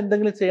പോലെ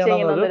എന്തെങ്കിലും ചെയ്യണം.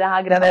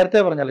 ഞാൻ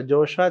നേരത്തെ പറഞ്ഞല്ലോ,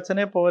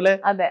 ജോഷുവച്ചനെ പോലെ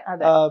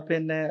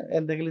പിന്നെ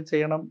എന്തെങ്കിലും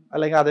ചെയ്യണം,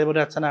 അല്ലെങ്കിൽ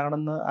അതേപോലെ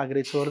അച്ഛനാകണമെന്ന്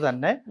ആഗ്രഹിച്ചവർ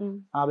തന്നെ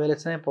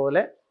ആബേലച്ചനെ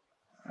പോലെ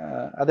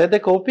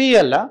അദ്ദേഹത്തെ കോപ്പി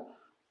ചെയ്യല്ല,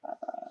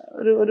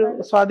 ഒരു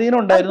സ്വാധീനം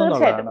ഉണ്ടായിരുന്നു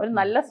എന്നുള്ളതാണ്. ഒരു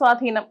നല്ല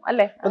സ്വാധീനം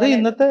അല്ലേ? അത്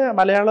ഇന്നത്തെ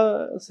മലയാള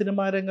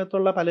സിനിമാ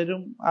രംഗത്തുള്ള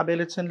പലരും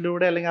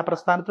ആബേലച്ചനിലൂടെ അല്ലെങ്കിൽ ആ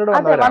പ്രസ്ഥാനത്തിലൂടെ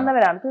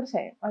വന്നവരാണ്.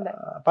 തീർച്ചയായും.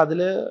 അപ്പൊ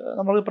അതില്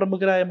നമ്മൾ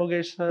പ്രമുഖരായ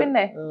മുകേഷ്,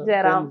 പിന്നെ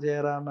ജയറാം,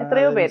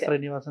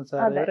 ശ്രീനിവാസൻ സാർ,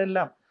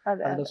 ഇവരെല്ലാം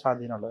അതിന്റെ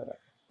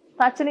സ്വാധീനമുള്ളവരാണ്.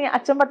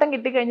 അച്ഛൻ പട്ടം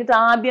കിട്ടിക്കഴിഞ്ഞിട്ട്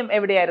ആദ്യം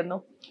എവിടെയായിരുന്നു?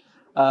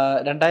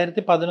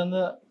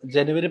 2011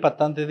 ജനുവരി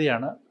 10-ാം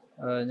തീയതിയാണ്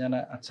ഞാൻ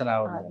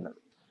അച്ഛനാവുന്നത്.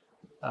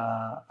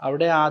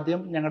 അവിടെ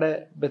ആദ്യം ഞങ്ങളുടെ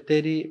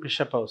ബത്തേരി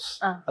ബിഷപ്പ് ഹൗസ്,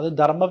 അത്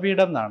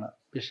ധർമ്മപീഠം എന്നാണ്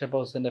ബിഷപ്പ്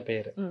ഹൗസിന്റെ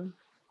പേര്.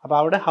 അപ്പൊ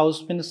അവിടെ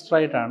ഹൗസ് മിനിസ്റ്റർ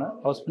ആയിട്ടാണ്.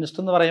 ഹൗസ്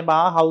മിനിസ്റ്റർ എന്ന് പറയുമ്പോൾ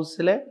ആ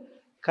ഹൗസിലെ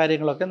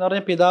കാര്യങ്ങളൊക്കെ എന്ന്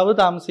പറഞ്ഞാൽ പിതാവ്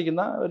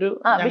താമസിക്കുന്ന ഒരു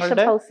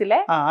ഞങ്ങളുടെ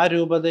ആ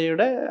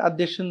രൂപതയുടെ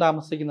അധ്യക്ഷൻ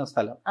താമസിക്കുന്ന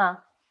സ്ഥലം.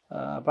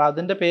 അപ്പൊ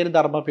അതിന്റെ പേര്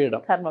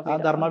ധർമ്മപീഠം. ആ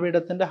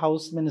ധർമ്മപീഠത്തിന്റെ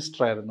ഹൗസ്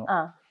മിനിസ്റ്റർ ആയിരുന്നു.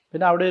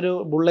 പിന്നെ അവിടെ ഒരു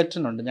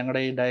ബുള്ളറ്റിൻ ഉണ്ട്,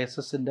 ഞങ്ങളുടെ ഈ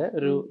ഡയസസിന്റെ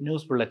ഒരു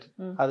ന്യൂസ് ബുള്ളറ്റിൻ,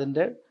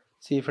 അതിന്റെ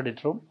ചീഫ്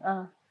എഡിറ്ററും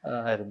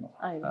ആയിരുന്നു.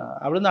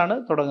 അവിടെ നിന്നാണ്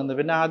തുടങ്ങുന്നത്.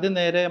 പിന്നെ ആദ്യം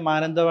നേരെ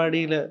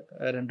മാനന്തവാടിയില്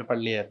 2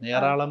 പള്ളിയായിരുന്നു,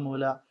 ഏറാളം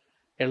മൂല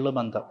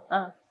എള്ളുമന്തം.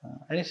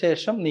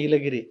 അതിനുശേഷം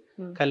നീലഗിരി,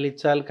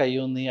 കല്ലിച്ചാൽ,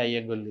 കയ്യൂന്നി,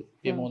 അയ്യങ്കൊല്ലി,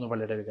 ഈ 3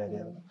 പള്ളിയുടെ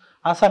വികാരിയായിരുന്നു.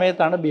 ആ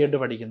സമയത്താണ് BEd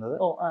പഠിക്കുന്നത്.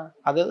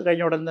 അത്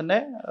കഴിഞ്ഞ ഉടൻ തന്നെ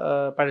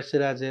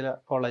പഴശ്ശിരാജ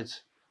കോളേജ്,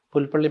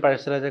 പുൽപ്പള്ളി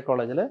പഴശ്ശിരാജ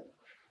കോളേജില്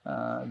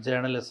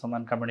ജേർണലിസം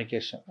ആൻഡ്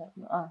കമ്മ്യൂണിക്കേഷൻ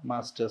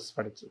മാസ്റ്റേഴ്സ്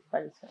പഠിച്ചു.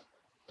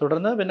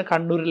 തുടർന്ന് പിന്നെ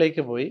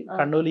കണ്ണൂരിലേക്ക് പോയി.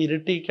 കണ്ണൂർ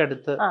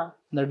ഇരിട്ടിക്കടുത്ത്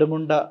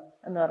നെടുമുണ്ട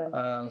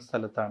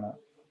സ്ഥലത്താണ്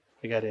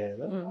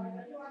വികാരിയായത്.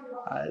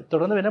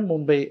 തുടർന്ന് പിന്നെ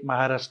മുംബൈ,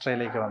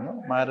 മഹാരാഷ്ട്രയിലേക്ക് വന്നു.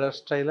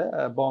 മഹാരാഷ്ട്രയില്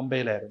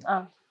ബോംബെയിലായിരുന്നു.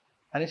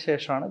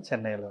 അതിനുശേഷമാണ്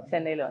ചെന്നൈയിൽ.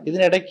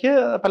 ഇതിനിടയ്ക്ക്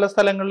പല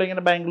സ്ഥലങ്ങളിലും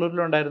ഇങ്ങനെ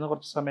ബാംഗ്ലൂരിലുണ്ടായിരുന്നു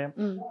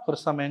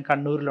കുറച്ച് സമയം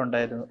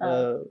കണ്ണൂരിലുണ്ടായിരുന്നു,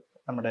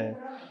 നമ്മുടെ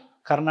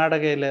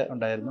കർണാടകയില്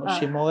ഉണ്ടായിരുന്നു,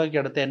 ഷിമോഗയ്ക്ക്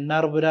അടുത്ത്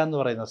എന്നാർപുര എന്ന്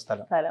പറയുന്ന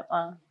സ്ഥലം,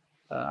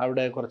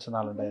 അവിടെ കുറച്ച്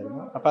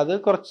നാളുണ്ടായിരുന്നു. അപ്പൊ അത്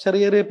കുറച്ച്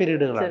ചെറിയ ചെറിയ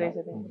പീരീഡുകളാണ്.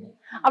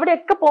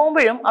 അവിടെയൊക്കെ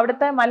പോകുമ്പോഴും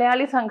അവിടുത്തെ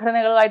മലയാളി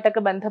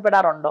സംഘടനകളുമായിട്ടൊക്കെ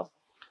ബന്ധപ്പെടാറുണ്ടോ?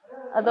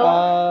 അതോ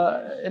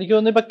എനിക്ക്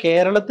തോന്നുന്നു ഇപ്പൊ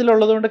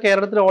കേരളത്തിലുള്ളത് കൊണ്ട്,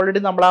 കേരളത്തിൽ ഓൾറെഡി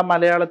നമ്മൾ ആ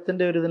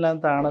മലയാളത്തിന്റെ ഒരു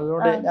ഇതിനകത്താണ്,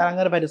 അതുകൊണ്ട് ഞാൻ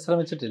അങ്ങനെ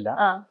പരിശ്രമിച്ചിട്ടില്ല.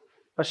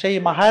 പക്ഷെ ഈ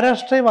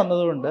മഹാരാഷ്ട്രയിൽ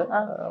വന്നതുകൊണ്ട്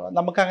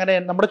നമുക്ക് അങ്ങനെ,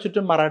 നമ്മുടെ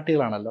ചുറ്റും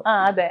മറാഠികളാണല്ലോ.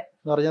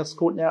 എന്ന്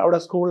പറഞ്ഞാൽ അവിടെ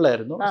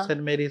സ്കൂളിലായിരുന്നു,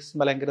 സെന്റ് മേരീസ്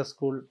മലങ്കര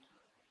സ്കൂൾ,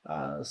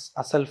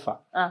 അസൽഫ.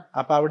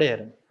 അപ്പൊ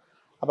അവിടെയായിരുന്നു.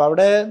 അപ്പൊ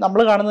അവിടെ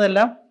നമ്മൾ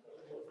കാണുന്നതെല്ലാം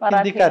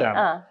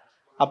ഹിന്ദിക്കാരാണ്.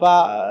 അപ്പൊ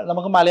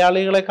നമുക്ക്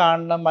മലയാളികളെ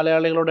കാണണം,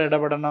 മലയാളികളോട്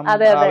ഇടപെടണം,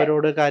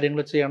 അവരോട്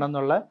കാര്യങ്ങൾ ചെയ്യണം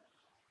എന്നുള്ള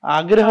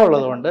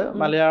ആഗ്രഹമുള്ളത് കൊണ്ട്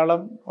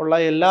മലയാളം ഉള്ള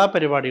എല്ലാ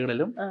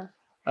പരിപാടികളിലും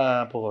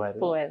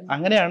പോകുമായിരുന്നു.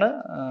 അങ്ങനെയാണ്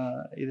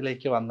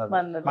ഇതിലേക്ക് വന്നത്.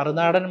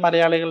 മറുനാടൻ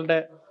മലയാളികളുടെ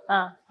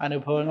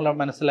അനുഭവങ്ങൾ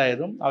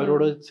മനസ്സിലായതും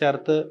അവരോട്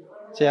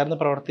ചേർന്ന്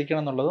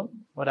പ്രവർത്തിക്കണം എന്നുള്ളതും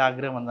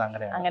ഒരാഗ്രഹം വന്നത്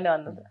അങ്ങനെ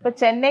വന്നത്. ഇപ്പൊ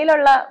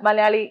ചെന്നൈയിലുള്ള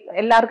മലയാളി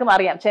എല്ലാവർക്കും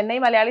അറിയാം, ചെന്നൈ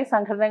മലയാളി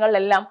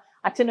സംഘടനകളിലെല്ലാം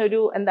അച്ഛനൊരു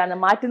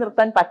മാറ്റി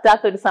നിർത്താൻ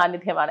പറ്റാത്ത ഒരു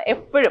സാന്നിധ്യമാണ്.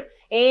 എപ്പോഴും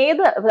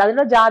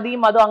അതിനുള്ള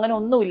ജാതിയും മതവും അങ്ങനെ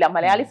ഒന്നുമില്ല.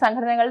 മലയാളി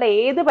സംഘടനകളുടെ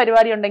ഏത്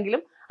പരിപാടി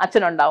ഉണ്ടെങ്കിലും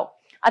അച്ഛനുണ്ടാവും.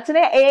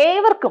 അച്ഛനെ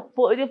ഏവർക്കും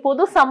ഒരു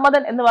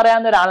പൊതുസമ്മതൻ എന്ന്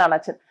പറയാവുന്ന ഒരാളാണ്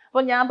അച്ഛൻ.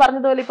 അപ്പൊ ഞാൻ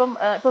പറഞ്ഞതുപോലെ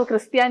ഇപ്പൊ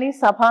ക്രിസ്ത്യാനി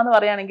സഭ എന്ന്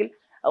പറയുകയാണെങ്കിൽ,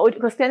 ഒരു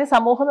ക്രിസ്ത്യാനി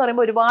സമൂഹം എന്ന്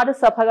പറയുമ്പോൾ ഒരുപാട്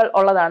സഭകൾ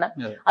ഉള്ളതാണ്.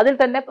 അതിൽ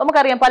തന്നെ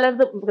നമുക്കറിയാം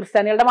പലരും,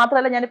 ക്രിസ്ത്യാനികളുടെ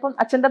മാത്രമല്ല, ഞാനിപ്പം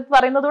അച്ഛൻ്റെ അടുത്ത്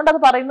പറയുന്നത് കൊണ്ട് അത്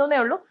പറയുന്നതേ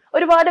ഉള്ളൂ,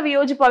 ഒരുപാട്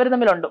വിയോജിപ്പ് അവർ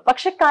തമ്മിലുണ്ട്.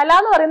 പക്ഷെ കല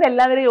എന്ന് പറയുന്നത്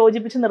എല്ലാവരെയും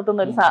യോജിപ്പിച്ച്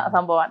നിർത്തുന്ന ഒരു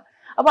സംഭവമാണ്.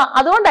 അപ്പൊ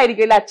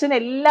അതുകൊണ്ടായിരിക്കും അച്ഛൻ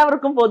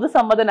എല്ലാവർക്കും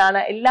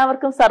പൊതുസമ്മതനാണ്,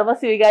 എല്ലാവർക്കും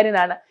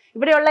സർവ്വസ്വീകാര്യനാണ്.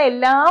 ഇവിടെയുള്ള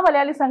എല്ലാ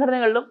മലയാളി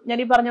സംഘടനകളിലും ഞാൻ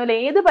ഈ പറഞ്ഞ പോലെ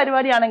ഏത്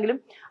പരിപാടിയാണെങ്കിലും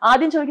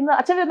ആദ്യം ചോദിക്കുന്നത്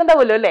അച്ഛൻ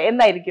വരുന്നുണ്ടാവുമല്ലോ അല്ലേ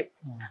എന്നായിരിക്കും.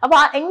 അപ്പൊ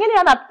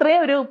എങ്ങനെയാണ്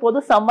അത്രയും ഒരു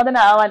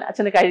പൊതുസമ്മതനാവാൻ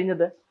അച്ഛന്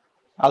കഴിഞ്ഞത്?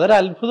 അതൊരു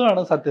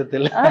അത്ഭുതമാണ്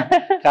സത്യത്തിൽ.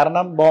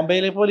 കാരണം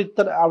ബോംബെയിലെ പോലെ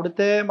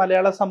അവിടുത്തെ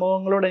മലയാള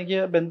സമൂഹങ്ങളോട് എനിക്ക്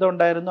ബന്ധം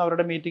ഉണ്ടായിരുന്നു,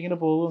 അവരുടെ മീറ്റിങ്ങിന്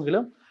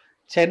പോകുമെങ്കിലും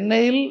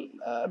ചെന്നൈയിൽ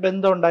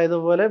ബന്ധം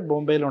ഉണ്ടായതുപോലെ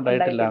ബോംബെയിൽ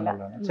ഉണ്ടായിട്ടില്ല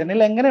എന്നുള്ളതാണ്.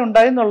 ചെന്നൈയിൽ എങ്ങനെ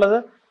ഉണ്ടായി എന്നുള്ളത്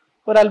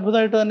ഒരു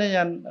അത്ഭുതമായിട്ട് തന്നെ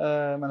ഞാൻ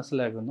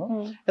മനസ്സിലാക്കുന്നു.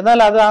 എന്നാൽ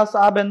അത്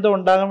ആ ബന്ധം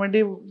ഉണ്ടാകാൻ വേണ്ടി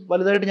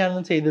വലുതായിട്ട്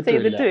ഞാനൊന്നും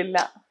ചെയ്തിട്ടില്ല.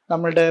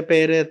 നമ്മളുടെ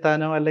പേര്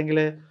എത്താനോ അല്ലെങ്കിൽ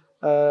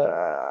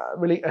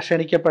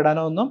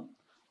ക്ഷണിക്കപ്പെടാനോ ഒന്നും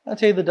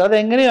ചെയ്തിട്ട് അത്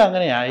എങ്ങനെയോ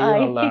അങ്ങനെയായി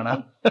എന്നുള്ളതാണ്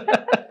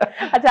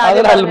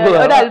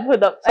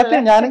അത്ഭുതം.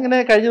 സത്യം, ഞാനിങ്ങനെ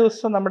കഴിഞ്ഞ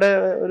ദിവസം നമ്മുടെ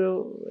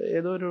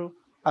ഏതോ ഒരു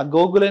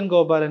ഗോകുലൻ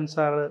ഗോപാലൻ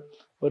സാറ്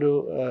ഒരു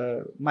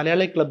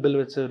മലയാളി ക്ലബിൽ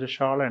വെച്ച് ഒരു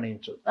ഷോൾ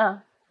അണിയിച്ചു.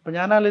 അപ്പൊ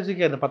ഞാൻ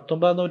ആലോചിക്കായിരുന്നു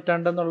 19ാം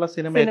നൂറ്റാണ്ടെന്നുള്ള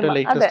സിനിമ ഏറ്റവും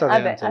ലേറ്റസ്റ്റ്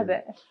ആണ്.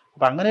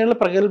 അപ്പൊ അങ്ങനെയുള്ള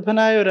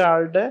പ്രഗത്ഭനായ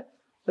ഒരാളുടെ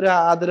ഒരു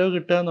ആദരവ്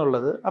കിട്ടുക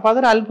എന്നുള്ളത് അപ്പൊ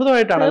അതൊരു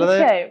അത്ഭുതമായിട്ടാണ്. അല്ലാതെ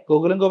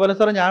ഗോകുലൻ ഗോപാലൻ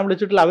സാറെ ഞാൻ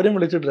വിളിച്ചിട്ടില്ല, അവരും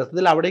വിളിച്ചിട്ടില്ല.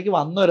 അതിൽ അവിടേക്ക്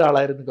വന്ന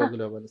ഒരാളായിരുന്നു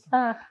ഗോകുലൻ ഗോപാലൻ സാർ.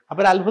 അപ്പൊ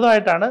ഒരു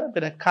അത്ഭുതമായിട്ടാണ്.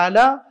 പിന്നെ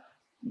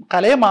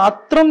കലയെ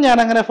മാത്രം ഞാൻ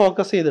അങ്ങനെ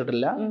ഫോക്കസ്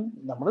ചെയ്തിട്ടില്ല.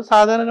 നമ്മൾ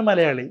സാധാരണ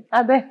മലയാളി,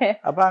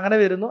 അപ്പൊ അങ്ങനെ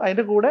വരുന്നു.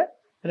 അതിന്റെ കൂടെ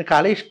പിന്നെ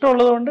കല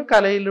ഇഷ്ടമുള്ളത് കൊണ്ട്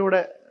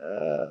കലയിലൂടെ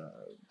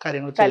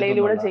കാര്യങ്ങൾ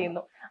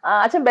ചെയ്യുന്നു.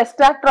 അച്ഛൻ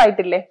ബെസ്റ്റ് ആക്ടർ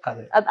ആയിട്ടില്ലേ?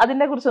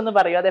 അതിനെ കുറിച്ചൊന്ന്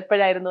പറയൂ. അത്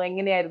എപ്പോഴായിരുന്നു,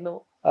 എങ്ങനെയായിരുന്നു?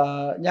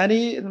 ഞാൻ ഈ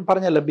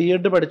പറഞ്ഞല്ലോ,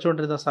 BEd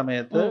പഠിച്ചുകൊണ്ടിരുന്ന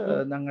സമയത്ത്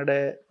ഞങ്ങളുടെ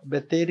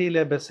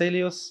ബത്തേരിയിലെ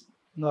ബെസേലിയോസ്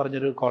എന്ന്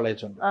പറഞ്ഞൊരു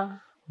കോളേജുണ്ട്.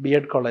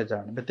 BEd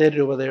കോളേജാണ്, ബത്തേരി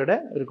രൂപതയുടെ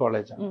ഒരു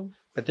കോളേജാണ്.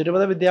 ബത്തേരി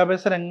രൂപത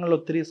വിദ്യാഭ്യാസ രംഗങ്ങളിൽ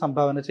ഒത്തിരി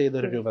സംഭാവന ചെയ്ത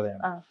ഒരു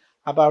രൂപതയാണ്.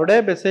 അപ്പൊ അവിടെ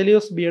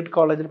ബെസേലിയോസ് BEd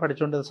കോളേജിൽ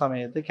പഠിച്ചുകൊണ്ടിരുന്ന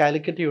സമയത്ത്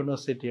കാലിക്കറ്റ്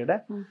യൂണിവേഴ്സിറ്റിയുടെ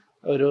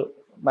ഒരു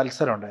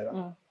മത്സരം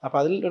ഉണ്ടായിരുന്നു. അപ്പൊ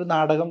അതിൽ ഒരു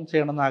നാടകം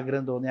ചെയ്യണമെന്ന്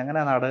ആഗ്രഹം തോന്നി. അങ്ങനെ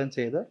ആ നാടകം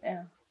ചെയ്ത്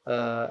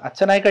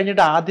അച്ഛനായി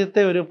കഴിഞ്ഞിട്ട്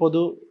ആദ്യത്തെ ഒരു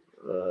പൊതു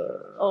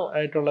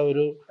ആയിട്ടുള്ള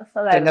ഒരു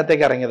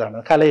രംഗത്തേക്ക് ഇറങ്ങിയതാണ്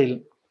കലയിൽ.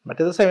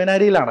 മറ്റേത്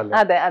സെമിനാരിയിലാണല്ലോ,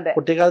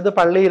 കുട്ടിക്കാലത്ത്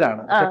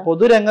പള്ളിയിലാണ്. പക്ഷെ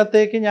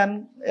പൊതുരംഗത്തേക്ക് ഞാൻ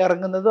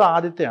ഇറങ്ങുന്നത്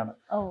ആദ്യത്തെയാണ്.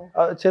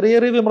 ചെറിയ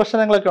ചെറിയ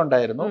വിമർശനങ്ങളൊക്കെ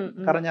ഉണ്ടായിരുന്നു,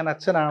 കാരണം ഞാൻ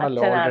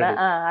അച്ഛനാണല്ലോ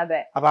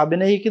ഓൾറെഡി. അപ്പൊ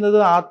അഭിനയിക്കുന്നത്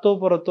ആത്തോ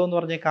പുറത്തോ എന്ന്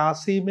പറഞ്ഞ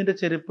കാസിമിന്റെ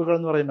ചെരുപ്പുകൾ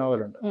എന്ന് പറയുന്ന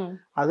നോവലുണ്ട്.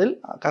 അതിൽ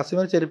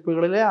കാസിമിന്റെ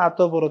ചെരുപ്പുകളിലെ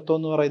ആത്തോ പുറത്തോ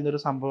എന്ന് പറയുന്ന ഒരു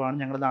സംഭവമാണ്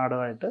ഞങ്ങൾ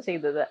നാടകമായിട്ട്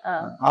ചെയ്തത്.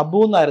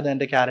 അബു എന്നായിരുന്നു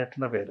എന്റെ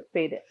ക്യാരക്ടറിന്റെ പേര്.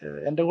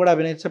 എന്റെ കൂടെ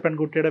അഭിനയിച്ച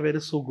പെൺകുട്ടിയുടെ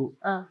പേര് സുഗു.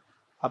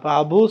 അപ്പൊ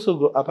അബു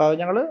സുഗു. അപ്പൊ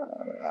ഞങ്ങള്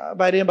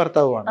ഭാര്യയും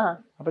ഭർത്താവുമാണ്.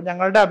 അപ്പൊ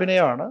ഞങ്ങളുടെ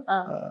അഭിനയമാണ്.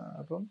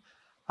 അപ്പം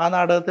ആ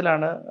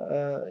നാടകത്തിലാണ്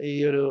ഈ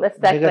ഒരു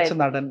മികച്ച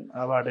നടൻ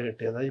അവാർഡ്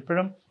കിട്ടിയത്.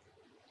 ഇപ്പോഴും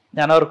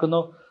ഞാൻ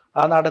ഓർക്കുന്നു,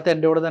 ആ നാടകത്തിൽ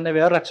എന്റെ കൂടെ തന്നെ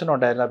വേറൊരു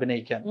അച്ഛനുണ്ടായിരുന്നു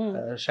അഭിനയിക്കാൻ,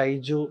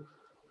 ഷൈജു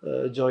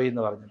ജോയ്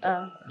എന്ന് പറഞ്ഞിട്ട്,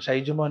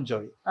 ഷൈജു മോൻ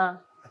ജോയ്.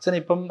 അച്ഛൻ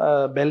ഇപ്പം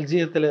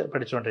ബെൽജിയത്തില്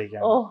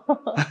പഠിച്ചുകൊണ്ടിരിക്കുകയാണ്.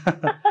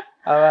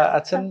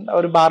 അച്ഛൻ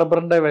ഒരു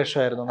ബാർബറിന്റെ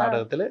വേഷമായിരുന്നു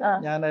നാടകത്തില്,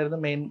 ഞാനായിരുന്നു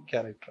മെയിൻ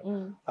ക്യാരക്ടർ.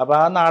 അപ്പൊ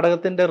ആ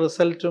നാടകത്തിന്റെ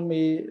റിസൾട്ടും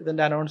ഈ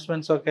ഇതിന്റെ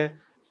അനൗൺസ്മെന്റ്സും ഒക്കെ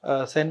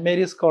സെന്റ്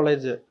മേരീസ്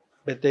കോളേജ്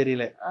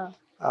ബത്തേരിയിലെ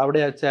അവിടെ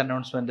വെച്ച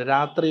അനൗൺസ്മെന്റ്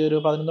രാത്രി ഒരു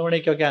 11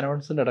 മണിക്കൊക്കെ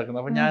അനൗൺസ്മെന്റ്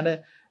നടക്കുന്നത്. അപ്പൊ ഞാൻ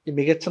ഈ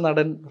മികച്ച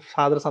നടൻ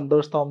ഫാദർ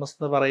സന്തോഷ് തോമസ്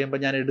എന്ന് പറയുമ്പോൾ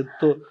ഞാൻ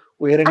എടുത്തു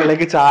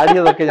ഉയരങ്ങളിലേക്ക്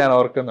ചാടിയതൊക്കെ ഞാൻ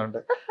ഓർക്കുന്നുണ്ട്.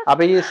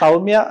 അപ്പൊ ഈ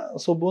സൗമ്യ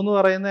സുബു എന്ന്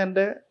പറയുന്ന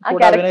എന്റെ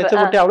കൂടെ അഭിനയിച്ച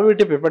കുട്ടി അവള്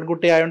വീട്ടിൽ പോയി,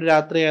 പെൺകുട്ടി ആയതുകൊണ്ട്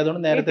രാത്രി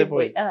ആയതുകൊണ്ട് നേരത്തെ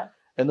പോയി.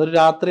 എന്നൊരു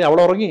രാത്രി അവൾ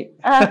ഉറങ്ങി,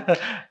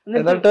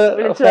 എന്നിട്ട്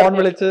ഫോൺ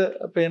വിളിച്ച്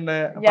പിന്നെ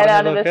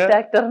ഞാനാണ്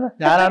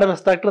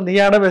ബെസ്റ്റ് ആക്ടർ,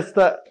 നീയാണ്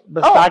ബെസ്റ്റ്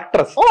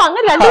ആക്ട്രസ്,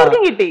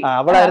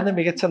 അവളായിരുന്നു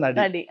മികച്ച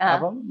നടി.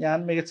 അപ്പം ഞാൻ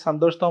മികച്ച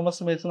സന്തോഷ്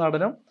തോമസ് മികച്ച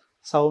നടനും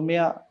സൗമ്യ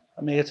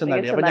മികച്ച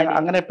നടി. അപ്പൊ ഞാൻ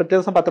അങ്ങനെ പിറ്റേ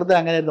ദിവസം പത്രത്തിൽ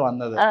അങ്ങനെയായിരുന്നു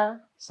വന്നത്,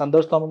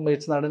 സന്തോഷ് തോമസ്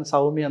മികച്ച നടൻ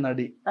സൗമ്യ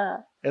നടി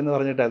എന്ന്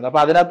പറഞ്ഞിട്ടായിരുന്നു.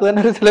 അപ്പൊ അതിനകത്ത്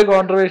തന്നെ ഒരു ചില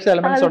കോൺട്രവേഴ്ഷ്യൽ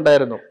എലമെന്റ്സ്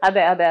ഉണ്ടായിരുന്നു.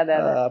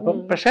 അപ്പം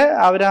പക്ഷെ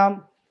അവരാ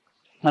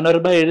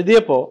മനോരമ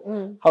എഴുതിയപ്പോ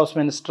ഹൗസ്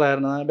മിനിസ്റ്റർ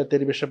ആയിരുന്നു,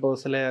 ബത്തേരി ബിഷപ്പ്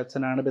ഹൗസിലെ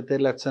അച്ഛനാണ്,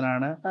 ബത്തേരിയിലെ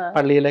അച്ഛനാണ്,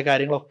 പള്ളിയിലെ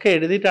കാര്യങ്ങളൊക്കെ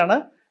എഴുതിയിട്ടാണ്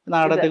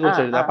നാടകത്തെ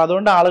കുറിച്ച് എഴുതിയത്. അപ്പൊ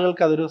അതുകൊണ്ട്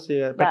ആളുകൾക്ക് അതൊരു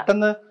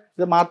പെട്ടെന്ന്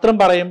ഇത് മാത്രം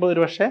പറയുമ്പോൾ ഒരു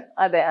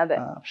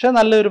പക്ഷെ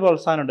നല്ലൊരു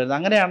പ്രോത്സാഹനം ഉണ്ടായിരുന്നു.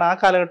 അങ്ങനെയാണ് ആ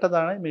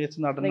കാലഘട്ടത്താണ് മികച്ച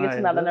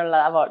നടനുള്ള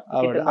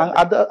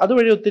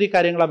അതുവഴി ഒത്തിരി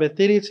കാര്യങ്ങൾ ആ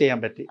ബത്തേരി ചെയ്യാൻ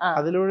പറ്റി.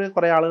 അതിലൂടെ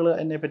കുറെ ആളുകൾ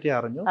എന്നെ പറ്റി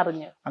അറിഞ്ഞു.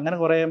 അങ്ങനെ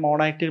കുറെ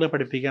മോണാക്ടുകൾ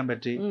പഠിപ്പിക്കാൻ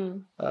പറ്റി.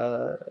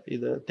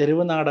 ഇത്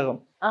തെരുവ് നാടകം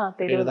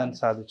എഴുതാൻ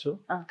സാധിച്ചു,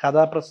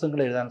 കഥാപ്രസംഗങ്ങൾ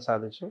എഴുതാൻ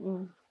സാധിച്ചു,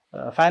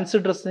 ഫാൻസി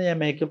ഡ്രസ്സിന് ഞാൻ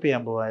മേക്കപ്പ്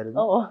ചെയ്യാൻ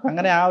പോവായിരുന്നു.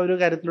 അങ്ങനെ ആ ഒരു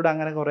കാര്യത്തിലൂടെ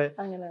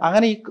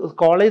അങ്ങനെ ഈ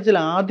കോളേജിൽ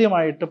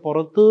ആദ്യമായിട്ട്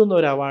പുറത്തു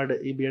നിന്നൊരു അവാർഡ്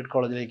ഈ ബി എഡ്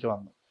കോളേജിലേക്ക്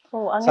വന്നു.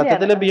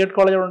 സത്യത്തില് ബി എഡ്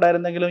കോളേജുകൾ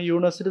ഉണ്ടായിരുന്നെങ്കിലും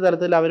യൂണിവേഴ്സിറ്റി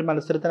തലത്തിൽ അവർ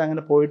മത്സരത്തിന്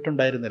അങ്ങനെ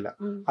പോയിട്ടുണ്ടായിരുന്നില്ല.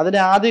 അതിന്റെ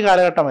ആദ്യ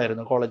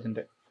കാലഘട്ടമായിരുന്നു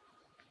കോളേജിന്റെ.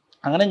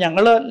 അങ്ങനെ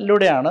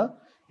ഞങ്ങളിലൂടെയാണ്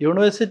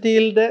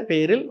യൂണിവേഴ്സിറ്റിയുടെ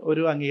പേരിൽ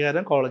ഒരു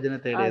അംഗീകാരം കോളേജിനെ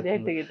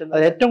തേടിയെത്തുന്നത്.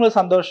 അത് ഏറ്റവും കൂടുതൽ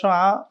സന്തോഷം.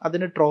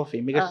 അതിന് ട്രോഫി,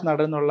 മികച്ച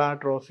നടൻ എന്നുള്ള ആ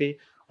ട്രോഫി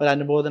ഒരു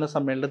അനുമോദന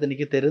സമ്മേളനത്തിൽ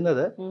എനിക്ക്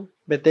തരുന്നത്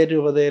ബത്തേരി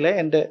രൂപതയിലെ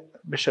എന്റെ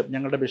ബിഷപ്പ്,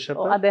 ഞങ്ങളുടെ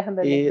ബിഷപ്പ്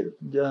ഈ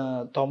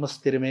തോമസ്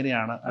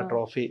തിരുമേനിയാണ് ആ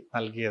ട്രോഫി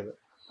നൽകിയത്.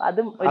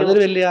 അതൊരു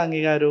വലിയ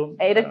അംഗീകാരവും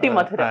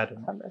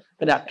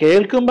പിന്നെ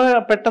കേൾക്കുമ്പോ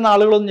പെട്ടെന്ന്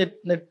ആളുകളൊന്ന്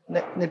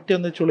നെറ്റി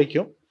ഒന്ന്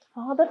ചുളിക്കും,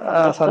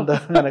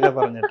 സന്തോഷം എന്നൊക്കെ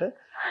പറഞ്ഞിട്ട്.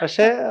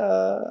 പക്ഷെ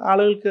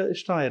ആളുകൾക്ക്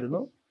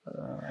ഇഷ്ടമായിരുന്നു.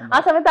 ആ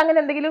സമയത്ത് അങ്ങനെ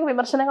എന്തെങ്കിലും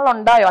വിമർശനങ്ങൾ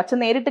ഉണ്ടായോ? അച്ഛൻ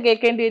നേരിട്ട്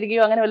കേൾക്കേണ്ടി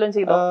വരികയോ അങ്ങനെ വല്ലതും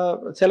ചെയ്തോ?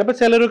 ചിലപ്പോ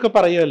ചിലരൊക്കെ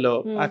പറയുമല്ലോ,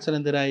 അച്ഛൻ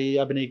എന്തിനായി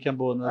അഭിനയിക്കാൻ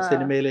പോകുന്നത്,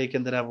 സിനിമയിലേക്ക്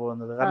എന്തിനാ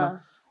പോകുന്നത്. കാരണം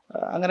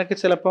അങ്ങനെയൊക്കെ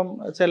ചിലപ്പം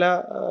ചില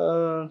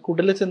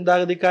കുടില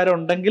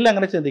ചിന്താഗതിക്കാരുണ്ടെങ്കിൽ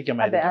അങ്ങനെ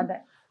ചിന്തിക്കുമായിരുന്നു.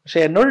 പക്ഷെ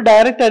എന്നോട്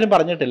ഡയറക്റ്റ് ആരും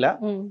പറഞ്ഞിട്ടില്ല.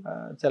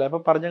 ചിലപ്പോ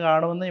പറഞ്ഞു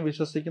കാണുമെന്ന്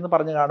വിശ്വസിക്കുന്നു,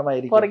 പറഞ്ഞു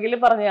കാണുമായിരിക്കും.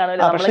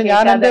 പക്ഷെ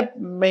ഞാൻ എന്റെ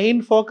മെയിൻ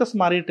ഫോക്കസ്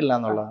മാറിയിട്ടില്ല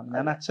എന്നുള്ളതാണ്.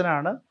 ഞാൻ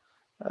അച്ഛനാണ്,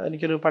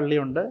 എനിക്കൊരു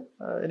പള്ളിയുണ്ട്,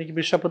 എനിക്ക്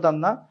ബിഷപ്പ്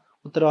തന്ന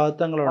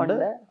ഉത്തരവാദിത്തങ്ങളുണ്ട്.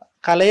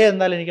 കലയെ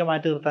എന്നാൽ എനിക്ക്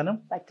മാറ്റി നിർത്താനും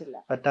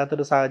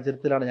പറ്റാത്തൊരു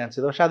സാഹചര്യത്തിലാണ് ഞാൻ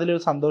ചെയ്തത്. പക്ഷെ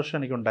അതിലൊരു സന്തോഷം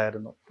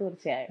എനിക്കുണ്ടായിരുന്നു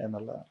തീർച്ചയായും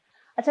എന്നുള്ളതാണ്.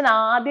 അച്ഛൻ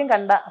ആദ്യം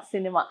കണ്ട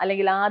സിനിമ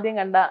അല്ലെങ്കിൽ ആദ്യം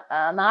കണ്ട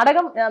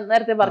നാടകം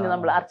നേരത്തെ പറഞ്ഞു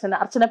നമ്മൾ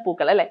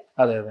അർച്ചനപ്പൂക്കൾ അല്ലെ?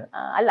 അതെ അതെ.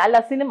 അല്ല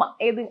സിനിമ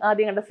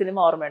ആദ്യം കണ്ട സിനിമ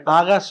ഓർമ്മയുണ്ട്?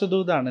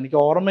 ആകാശദൂതാണ് എനിക്ക്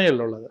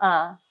ഓർമ്മയുള്ളത്.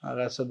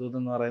 ആകാശദൂത്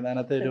എന്ന് പറയുന്നത്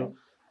അതിനകത്ത് ഒരു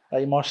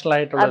ഇമോഷണൽ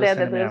ആയിട്ടുള്ള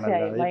സിനിമയാണ്.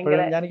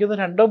 ഇപ്പോഴും എനിക്കൊന്ന്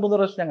 2-3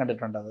 പ്രാവശ്യം ഞാൻ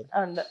കണ്ടിട്ടുണ്ട്.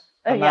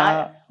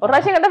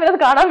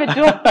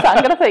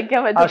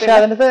 പക്ഷെ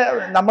അതിനകത്ത്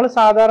നമ്മൾ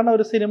സാധാരണ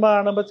ഒരു സിനിമ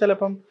കാണുമ്പോ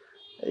ചിലപ്പം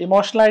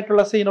ഇമോഷണൽ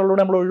ആയിട്ടുള്ള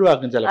സീനുള്ളൂടെ നമ്മൾ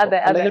ഒഴിവാക്കും ചിലപ്പോൾ,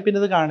 അല്ലെങ്കിൽ പിന്നെ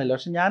ഇത് കാണില്ല.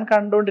 പക്ഷെ ഞാൻ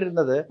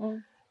കണ്ടുകൊണ്ടിരുന്നത്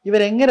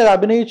ഇവരെങ്ങനെ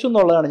അഭിനയിച്ചു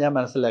എന്നുള്ളതാണ് ഞാൻ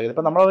മനസ്സിലാക്കിയത്.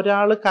 ഇപ്പൊ നമ്മൾ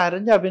ഒരാൾ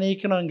കരഞ്ഞ്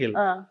അഭിനയിക്കണമെങ്കിൽ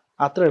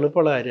അത്ര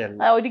എളുപ്പമുള്ള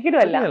കാര്യമല്ല, ഒരിക്കലും.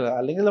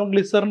 അല്ലെങ്കിൽ നമ്മൾ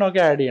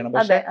ഗ്ലിസറിനൊക്കെ ആഡ് ചെയ്യണം.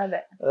 പക്ഷെ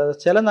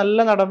ചില നല്ല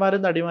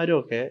നടന്മാരും നടിമാരും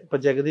ഒക്കെ ഇപ്പൊ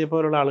ജഗതിയെ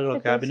പോലുള്ള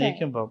ആളുകളൊക്കെ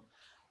അഭിനയിക്കുമ്പോൾ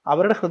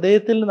അവരുടെ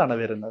ഹൃദയത്തിൽ നിന്നാണ്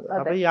വരുന്നത്.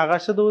 അപ്പൊ ഈ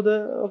ആകാശദൂത്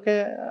ഒക്കെ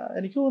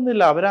എനിക്ക്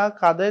തോന്നുന്നില്ല അവർ ആ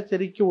കഥ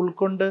ശരിക്കും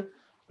ഉൾക്കൊണ്ട്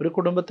ഒരു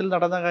കുടുംബത്തിൽ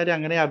നടന്ന കാര്യം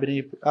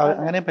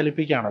അങ്ങനെ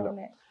ഫലിപ്പിക്കുകയാണല്ലോ.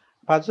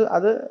 അപ്പൊ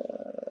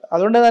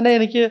അതുകൊണ്ട് തന്നെ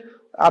എനിക്ക്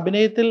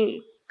അഭിനയത്തിൽ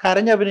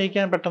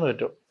കരഞ്ഞഭിനയിക്കാൻ പെട്ടെന്ന്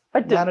പറ്റും.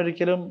 ഞാൻ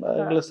ഒരിക്കലും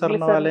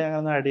ഗ്ലിസറിനോ അല്ലെങ്കിൽ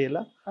അങ്ങനെ അടിയില്ല.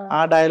 ആ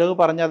ഡയലോഗ്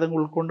പറഞ്ഞ് അത്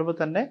ഉൾക്കൊണ്ടുമ്പോ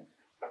തന്നെ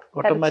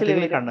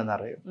ഓട്ടോമാറ്റിക്കലി കണ്ണു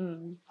നിറയും.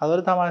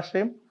 അതൊരു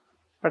തമാശയും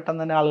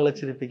പെട്ടെന്ന് തന്നെ ആളുകളെ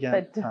ചിരിപ്പിക്കാൻ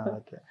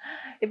പറ്റും.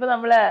 ഇപ്പൊ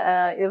നമ്മള്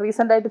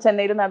റീസെന്റ് ആയിട്ട്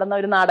ചെന്നൈയിൽ നടന്ന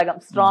ഒരു നാടകം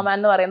സ്ട്രോമാൻ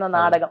എന്ന് പറയുന്ന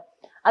നാടകം,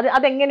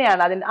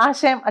 അതെങ്ങനെയാണ് അതിന്റെ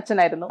ആശയം?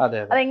 അച്ഛനായിരുന്നു,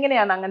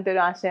 അതെങ്ങനെയാണ് അങ്ങനത്തെ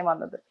ഒരു ആശയം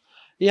വന്നത്?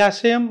 ഈ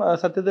ആശയം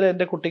സത്യത്തിൽ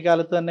എന്റെ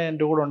കുട്ടിക്കാലത്ത് തന്നെ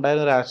എന്റെ കൂടെ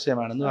ഉണ്ടായിരുന്ന ഒരു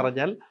ആശയമാണ്. എന്ന്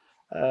പറഞ്ഞാൽ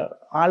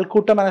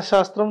ആൾക്കൂട്ട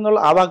മനഃശാസ്ത്രം എന്നുള്ള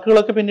ആ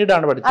വാക്കുകളൊക്കെ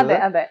പിന്നീടാണ് പഠിച്ചത്.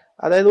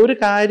 അതായത് ഒരു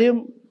കാര്യം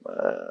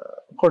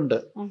കൊണ്ട്,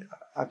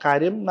 ആ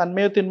കാര്യം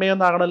നന്മയോ തിന്മയോ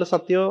എന്നാകണമല്ലോ,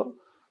 സത്യമോ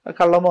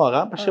കള്ളമോ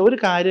ആകാം, പക്ഷെ ഒരു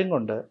കാര്യം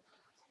കൊണ്ട്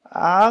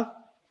ആ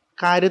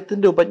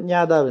കാര്യത്തിന്റെ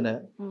ഉപജ്ഞാതാവിന്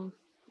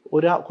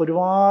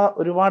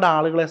ഒരുപാട്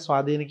ആളുകളെ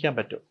സ്വാധീനിക്കാൻ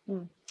പറ്റും.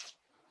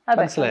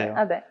 മനസ്സിലായോ?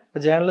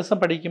 ജേർണലിസം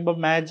പഠിക്കുമ്പോൾ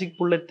മാജിക്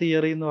ബുള്ളറ്റ്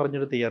തിയറി എന്ന്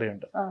പറഞ്ഞൊരു തിയറി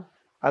ഉണ്ട്.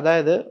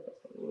 അതായത്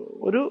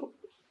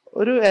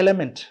ഒരു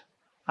എലമെന്റ്,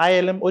 ആ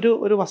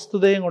ഒരു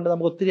വസ്തുതയും കൊണ്ട്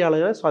നമുക്ക് ഒത്തിരി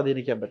ആളുകളെ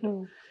സ്വാധീനിക്കാൻ പറ്റും.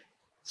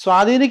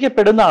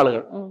 സ്വാധീനിക്കപ്പെടുന്ന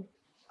ആളുകൾ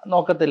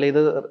നോക്കത്തില്ല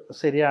ഇത്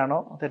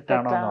ശരിയാണോ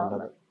തെറ്റാണോ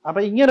എന്നുള്ളത്. അപ്പൊ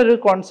ഇങ്ങനൊരു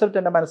കോൺസെപ്റ്റ്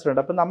എന്റെ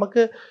മനസ്സിലുണ്ട്. അപ്പൊ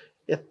നമുക്ക്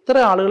എത്ര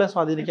ആളുകളെ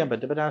സ്വാധീനിക്കാൻ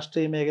പറ്റും. ഇപ്പൊ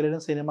രാഷ്ട്രീയ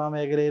മേഖലയിലും സിനിമാ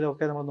മേഖലയിലും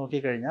ഒക്കെ നമ്മൾ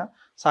നോക്കിക്കഴിഞ്ഞാൽ,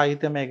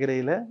 സാഹിത്യ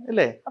മേഖലയില്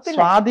അല്ലേ,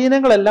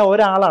 സ്വാധീനങ്ങളെല്ലാം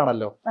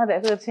ഒരാളാണല്ലോ.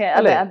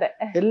 അല്ലെ,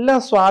 എല്ലാ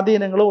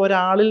സ്വാധീനങ്ങളും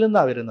ഒരാളിൽ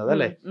നിന്നാണ് വരുന്നത്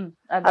അല്ലെ,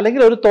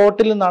 അല്ലെങ്കിൽ ഒരു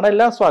തോട്ടിൽ നിന്നാണ്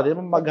എല്ലാ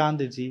സ്വാധീനം.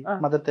 ഗാന്ധിജി,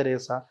 മദർ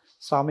തെരേസ,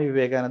 സ്വാമി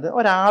വിവേകാനന്ദ,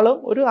 ഒരാളും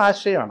ഒരു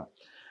ആശയമാണ്.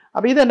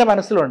 അപ്പൊ ഇത് എന്റെ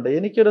മനസ്സിലുണ്ട്.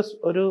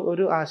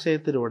 എനിക്കൊരു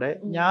ആശയത്തിലൂടെ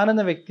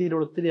ഞാനെന്ന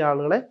വ്യക്തിയിലൂടെ ഒത്തിരി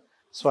ആളുകളെ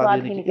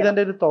സ്വാധീനിക്കും.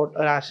 ഇതെന്റെ ഒരു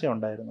ആശയം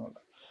ഉണ്ടായിരുന്നു.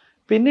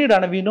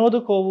 പിന്നീടാണ് വിനോദ്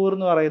കോവൂർ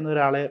എന്ന് പറയുന്ന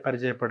ഒരാളെ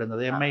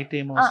പരിചയപ്പെടുന്നത്. MIT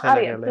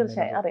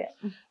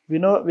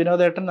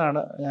വിനോദേട്ടൻ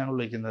എന്നാണ് ഞാൻ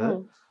വിളിക്കുന്നത്.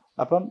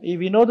 അപ്പം ഈ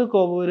വിനോദ്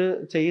കോവൂര്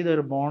ചെയ്ത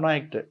ഒരു മോണോ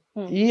ആക്ട്,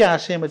 ഈ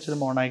ആശയം വെച്ചൊരു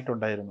മോണോ ആക്ട്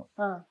ഉണ്ടായിരുന്നു.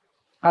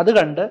 അത്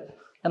കണ്ട്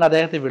ഞാൻ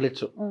അദ്ദേഹത്തെ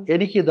വിളിച്ചു,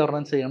 എനിക്ക്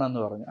ഇതൊരെണ്ണം ചെയ്യണം എന്ന്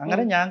പറഞ്ഞു.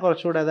 അങ്ങനെ ഞാൻ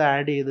കുറച്ചുകൂടെ അത്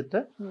ആഡ് ചെയ്തിട്ട്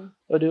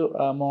ഒരു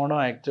മോണോ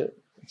ആക്ട്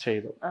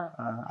ചെയ്തു.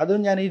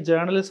 അതും ഞാൻ ഈ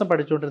ജേർണലിസം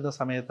പഠിച്ചുകൊണ്ടിരുന്ന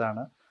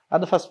സമയത്താണ്.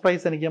 അത് ഫസ്റ്റ്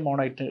പ്രൈസ് എനിക്ക്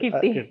മോണോ ആക്ട്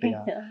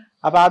കിട്ടിയാണ്.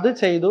 അപ്പൊ അത്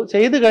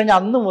ചെയ്തു കഴിഞ്ഞ്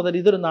അന്ന് മുതൽ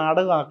ഇതൊരു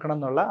നാടകമാക്കണം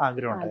എന്നുള്ള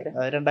ആഗ്രഹം ഉണ്ടായി.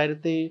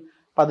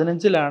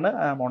 2015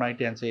 മോണോ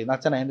ആക്ട് ഞാൻ ചെയ്യുന്നത്,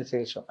 അച്ഛൻ അതിന്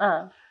ശേഷം.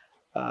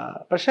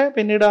 പക്ഷെ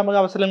പിന്നീട് നമുക്ക്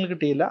അവസരങ്ങൾ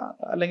കിട്ടിയില്ല,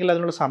 അല്ലെങ്കിൽ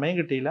അതിനുള്ള സമയം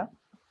കിട്ടിയില്ല.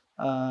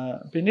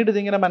 പിന്നീട്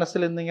ഇതിങ്ങനെ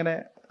മനസ്സിൽ ഇന്നിങ്ങനെ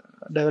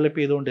ഡെവലപ്പ്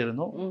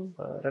ചെയ്തുകൊണ്ടിരുന്നു.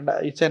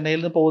 ഈ ചെന്നൈയിൽ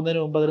നിന്ന്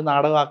പോകുന്നതിന് മുമ്പ് അതൊരു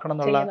നാടകമാക്കണം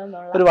എന്നുള്ള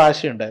ഒരു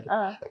വാശി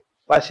ഉണ്ടായിരുന്നു.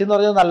 വാശി എന്ന്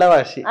പറഞ്ഞാൽ നല്ല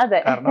വാശി,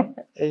 കാരണം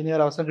ഇനി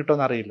ഒരു അവസരം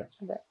കിട്ടുമെന്ന് അറിയില്ല.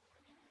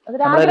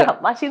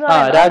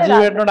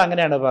 രാജീവേട്ടനോട്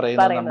അങ്ങനെയാണ്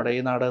പറയുന്നത്, നമ്മുടെ ഈ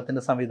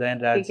നാടകത്തിന്റെ സംവിധായകൻ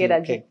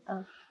രാജീവ്.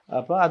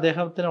 അപ്പൊ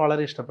അദ്ദേഹത്തിന്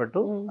വളരെ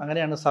ഇഷ്ടപ്പെട്ടു.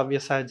 അങ്ങനെയാണ്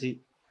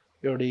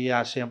സവ്യസാജിയോട് ഈ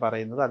ആശയം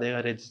പറയുന്നത്. അദ്ദേഹം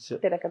രചിച്ച്,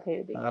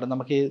 കാരണം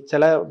നമുക്ക് ഈ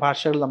ചില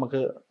ഭാഷകൾ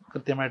നമുക്ക്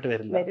കൃത്യമായിട്ട്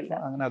വരില്ല,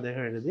 അങ്ങനെ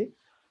അദ്ദേഹം എഴുതി.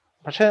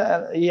 പക്ഷെ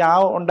ഈ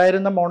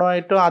ഉണ്ടായിരുന്ന മോണോ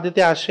ആയിട്ട്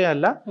ആദ്യത്തെ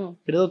ആശയമല്ല,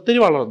 പിന്നെ ഒത്തിരി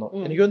വളർന്നു.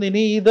 എനിക്ക് തോന്നുന്നു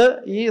ഇനി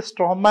ഈ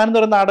സ്ട്രോമാൻ എന്ന്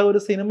പറയുന്ന നാടകം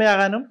ഒരു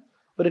സിനിമയാകാനും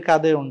ഒരു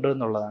കഥയുണ്ട്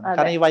എന്നുള്ളതാണ്.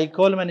 കാരണം ഈ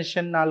വൈക്കോൽ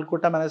മനുഷ്യൻ,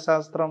 ആൾക്കൂട്ട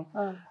മനഃശാസ്ത്രം,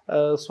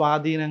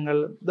 സ്വാധീനങ്ങൾ,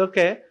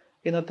 ഇതൊക്കെ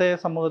ഇന്നത്തെ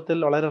സമൂഹത്തിൽ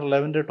വളരെ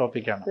റിലവന്റ്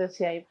ടോപ്പിക്കാണ്.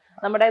 തീർച്ചയായും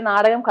നമ്മുടെ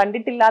നാടകം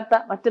കണ്ടിട്ടില്ലാത്ത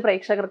മറ്റ്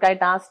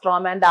പ്രേക്ഷകർക്കായിട്ട് ആ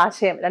സ്ട്രോമാന്റെ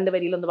ആശയം 2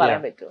 വരിയിലൊന്ന്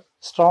പറയാൻ പറ്റുമോ?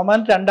 സ്ട്രോമാൻ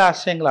 2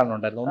 ആശയങ്ങളാണ്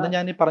ഉണ്ടായിരുന്നത്. ഒന്ന്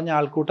ഞാൻ ഈ പറഞ്ഞ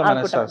ആൾക്കൂട്ട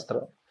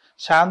മനഃശാസ്ത്രം.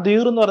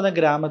 ശാന്തിയൂർ എന്ന് പറയുന്ന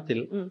ഗ്രാമത്തിൽ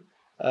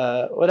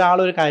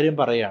ഒരാളൊരു കാര്യം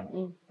പറയാണ്,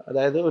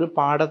 അതായത് ഒരു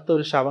പാടത്ത്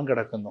ഒരു ശവം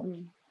കിടക്കുന്നു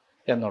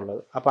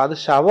എന്നുള്ളത്. അപ്പൊ അത്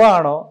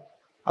ശവമാണോ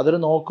അതൊരു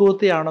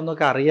നോക്കുകുത്തിയാണോ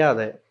എന്നൊക്കെ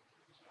അറിയാതെ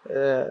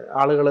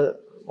ആളുകൾ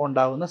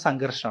ഉണ്ടാവുന്ന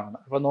സംഘർഷമാണ്.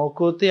 അപ്പൊ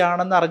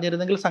നോക്കുകുത്തിയാണെന്ന്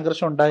അറിഞ്ഞിരുന്നെങ്കിൽ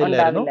സംഘർഷം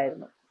ഉണ്ടായില്ലായിരുന്നു.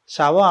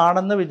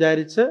 ശവമാണെന്ന്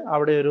വിചാരിച്ച്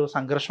അവിടെ ഒരു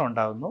സംഘർഷം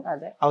ഉണ്ടാവുന്നു.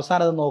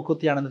 അവസാനം അത്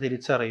നോക്കുകുത്തിയാണെന്ന്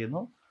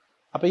തിരിച്ചറിയുന്നു.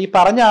 അപ്പൊ ഈ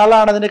പറഞ്ഞ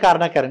ആളാണ് അതിന്റെ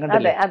കാരണക്കാരൻ.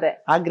 കണ്ടില്ലേ,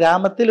 ആ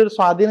ഗ്രാമത്തിൽ ഒരു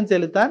സ്വാധീനം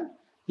ചെലുത്താൻ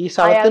ഈ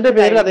ശവത്തിന്റെ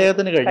പേരിൽ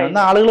അദ്ദേഹത്തിന് കഴിഞ്ഞു.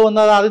 എന്നാൽ ആളുകൾ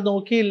വന്നത് ആദ്യം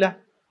നോക്കിയില്ല,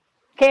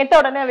 കേട്ട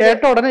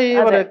ഉടനെ ഈ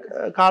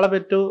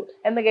കാളപെറ്റു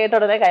എന്ന്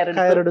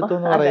കയറെടുത്തു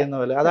എന്ന് പറയുന്ന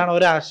പോലെ. അതാണ്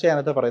ഒരു ആശയം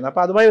അതിനകത്ത് പറയുന്നത്.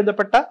 അപ്പൊ അതുമായി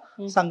ബന്ധപ്പെട്ട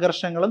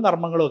സംഘർഷങ്ങളും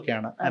നർമ്മങ്ങളും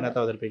ഒക്കെയാണ് അതിനകത്ത്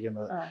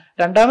അവതരിപ്പിക്കുന്നത്.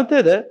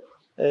 രണ്ടാമത്തേത്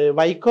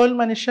വൈക്കോൽ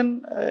മനുഷ്യൻ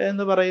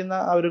എന്ന് പറയുന്ന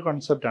ആ ഒരു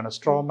കോൺസെപ്റ്റാണ്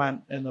സ്ട്രോമാൻ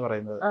എന്ന്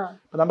പറയുന്നത്.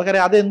 അപ്പൊ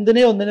നമുക്കറിയാം അത്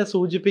ഒന്നിനെ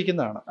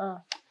സൂചിപ്പിക്കുന്നതാണ്.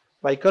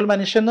 വൈക്കോൽ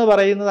മനുഷ്യൻ എന്ന്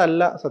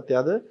പറയുന്നതല്ല സത്യം,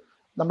 അത്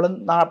നമ്മൾ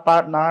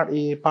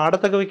ഈ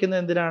പാടത്തൊക്കെ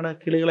വെക്കുന്നത് എന്തിനാണ്?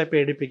 കിളികളെ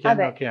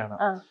പേടിപ്പിക്കാനൊക്കെയാണ്.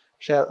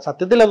 പക്ഷെ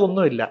സത്യത്തിൽ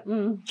അതൊന്നുമില്ല.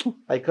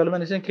 വൈക്കോൽ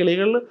മനുഷ്യൻ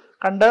കിളികൾ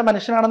കണ്ട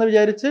മനുഷ്യനാണെന്ന്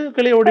വിചാരിച്ച്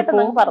കിളി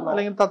ഓടിപ്പോവും,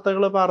 അല്ലെങ്കിൽ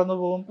തത്തകൾ പറന്നു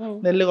പോവും,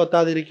 നെല്ല്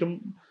കൊത്താതിരിക്കും.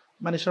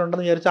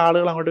 മനുഷ്യനുണ്ടെന്ന് വിചാരിച്ച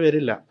ആളുകൾ അങ്ങോട്ട്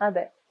വരില്ല.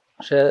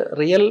 പക്ഷെ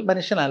റിയൽ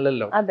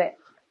മനുഷ്യനല്ലല്ലോ.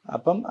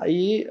 അപ്പം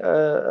ഈ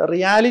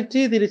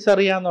റിയാലിറ്റി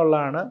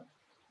തിരിച്ചറിയാന്നുള്ളതാണ്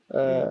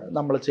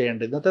നമ്മൾ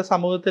ചെയ്യേണ്ടത്. ഇന്നത്തെ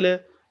സമൂഹത്തില്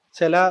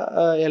ചില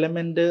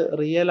എലമെന്റ്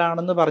റിയൽ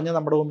ആണെന്ന് പറഞ്ഞ്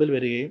നമ്മുടെ മുമ്പിൽ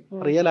വരികയും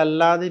റിയൽ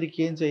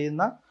അല്ലാതിരിക്കുകയും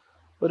ചെയ്യുന്ന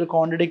ഒരു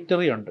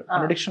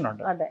കോൺട്രഡിക്ഷൻ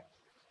ഉണ്ട്.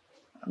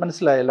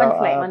 മനസ്സിലായല്ലോ.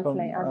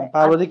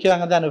 പാർവതിക്ക്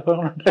അങ്ങനത്തെ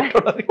അനുഭവങ്ങൾ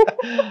ഉണ്ടായിട്ടുള്ളത്.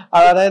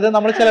 അതായത്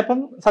നമ്മൾ ചിലപ്പം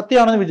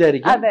സത്യമാണെന്ന്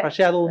വിചാരിക്കും,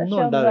 പക്ഷെ അതൊന്നും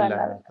ഉണ്ടാവില്ല.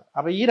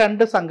 അപ്പൊ ഈ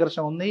 2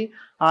 സംഘർഷം, ഒന്ന് ഈ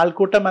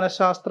ആൾക്കൂട്ട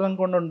മനഃശാസ്ത്രം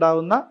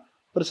കൊണ്ടുണ്ടാവുന്ന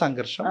ഒരു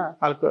സംഘർഷം,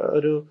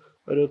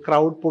 ഒരു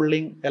ക്രൗഡ്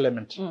പുള്ളിങ്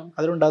എലമെന്റ്,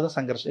 അതിലുണ്ടാകുന്ന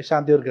സംഘർഷം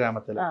ശാന്തിയൂർ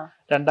ഗ്രാമത്തിൽ.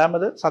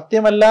 രണ്ടാമത്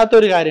സത്യമല്ലാത്ത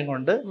ഒരു കാര്യം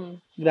കൊണ്ട്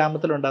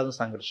ഗ്രാമത്തിൽ ഉണ്ടാകുന്ന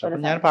സംഘർഷം. അപ്പൊ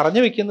ഞാൻ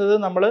പറഞ്ഞു വെക്കുന്നത്,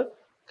 നമ്മള്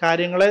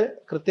കാര്യങ്ങളെ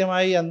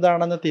കൃത്യമായി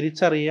എന്താണെന്ന്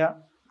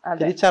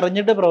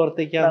തിരിച്ചറിഞ്ഞിട്ട്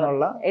പ്രവർത്തിക്കുക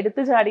എന്നുള്ള,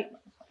 എടുത്തുചാടി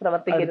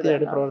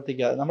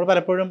പ്രവർത്തിക്കാതെ. നമ്മൾ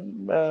പലപ്പോഴും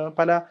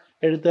പല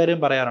എഴുത്തുകാരും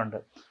പറയാറുണ്ട്,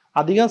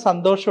 അധികം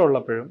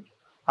സന്തോഷമുള്ളപ്പോഴും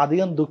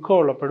അധികം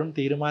ദുഃഖമുള്ളപ്പോഴും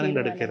തീരുമാനങ്ങൾ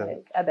എടുക്കരുത്.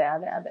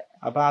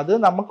 അപ്പൊ അത്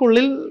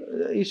നമുക്കുള്ളിൽ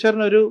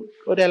ഈശ്വരൻ ഒരു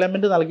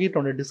എലമെന്റ്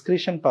നൽകിയിട്ടുണ്ട്,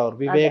 ഡിസ്ക്രിഷൻ പവർ,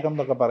 വിവേകം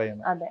എന്നൊക്കെ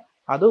പറയുന്നത്.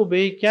 അത്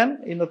ഉപയോഗിക്കാൻ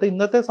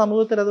ഇന്നത്തെ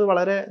സമൂഹത്തിൽ അത്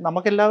വളരെ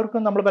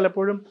നമുക്കെല്ലാവർക്കും നമ്മൾ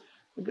പലപ്പോഴും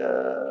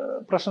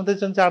പ്രശ്നത്തിൽ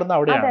ചെന്ന് ചാടുന്ന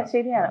അവിടെയാണ്.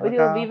 ശരിയാണ്, ഒരു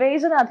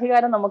വിവേചന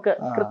അധികാരം നമുക്ക്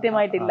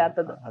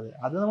കൃത്യമായിട്ടില്ലാത്തത്.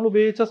 അത് നമ്മൾ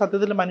ഉപയോഗിച്ച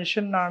സത്യത്തിൽ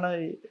മനുഷ്യനാണ്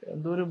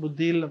എന്തോ ഒരു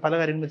ബുദ്ധിയിൽ പല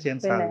കാര്യങ്ങളും ചെയ്യാൻ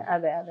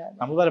സാധിക്കും.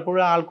 നമ്മൾ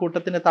പലപ്പോഴും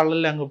ആൾക്കൂട്ടത്തിന്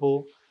തള്ളൽ അങ്ങ്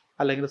പോകും,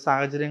 അല്ലെങ്കിൽ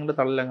സാഹചര്യങ്ങൾ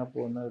തള്ളൽ അങ്ങ്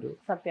പോകുന്ന ഒരു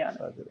സത്യമാണ്.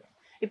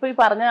 ഇപ്പൊ ഈ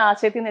പറഞ്ഞ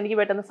ആശയത്തിൽ നിന്ന് എനിക്ക്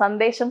പെട്ടെന്ന്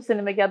സന്ദേശം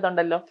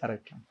സിനിമയ്ക്കകത്തുണ്ടല്ലോ,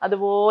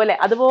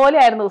 അതുപോലെ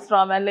ആയിരുന്നു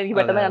സ്ട്രോമാനിൽ എനിക്ക്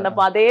പെട്ടെന്ന്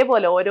കണ്ടപ്പോ.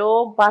 അതേപോലെ ഓരോ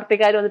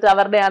പാർട്ടിക്കാരും വന്നിട്ട്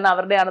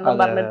അവരുടെയാണെന്നും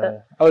പറഞ്ഞിട്ട്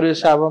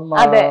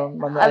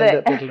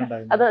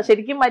അത്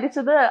ശരിക്കും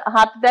മരിച്ചത്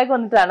ഹാർട്ട് അറ്റാക്ക്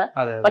വന്നിട്ടാണ്.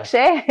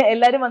 പക്ഷെ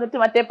എല്ലാരും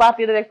വന്നിട്ട് മറ്റേ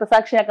പാർട്ടിയുടെ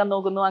രക്തസാക്ഷിയാക്കാൻ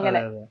നോക്കുന്നു.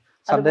 അങ്ങനെ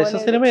സന്ദേശ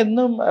സിനിമ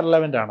എന്നും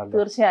റെലവന്റ് ആണല്ലോ.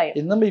 തീർച്ചയായും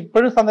ഇന്നും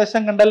ഇപ്പോഴും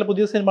സന്ദേശം കണ്ടാൽ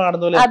പുതിയ സിനിമ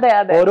കാണുന്ന പോലെ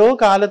ഓരോ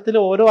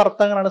കാലത്തിലും ഓരോ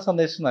അർത്ഥങ്ങളാണ്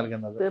സന്ദേശം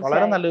നൽകുന്നത്.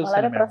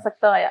 വളരെ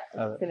പ്രസക്തമായ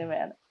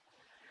സിനിമയാണ്.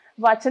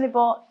 അപ്പൊ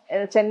അച്ഛനിപ്പോ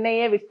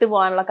ചെന്നൈയെ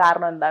വിട്ടുപോകാനുള്ള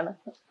കാരണം എന്താണ്?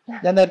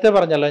 ഞാൻ നേരത്തെ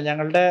പറഞ്ഞല്ലോ,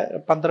 ഞങ്ങളുടെ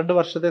 12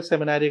 വർഷത്തെ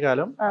സെമിനാരി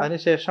കാലം,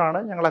 അതിനുശേഷമാണ്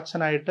ഞങ്ങൾ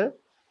അച്ഛനായിട്ട്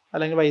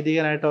അല്ലെങ്കിൽ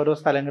വൈദികനായിട്ട് ഓരോ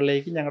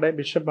സ്ഥലങ്ങളിലേക്ക് ഞങ്ങളുടെ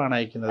ബിഷപ്പാണ്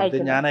അയക്കുന്നത്.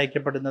 ഞാൻ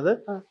അയക്കപ്പെടുന്നത്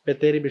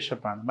ബത്തേരി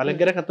ബിഷപ്പാണ്.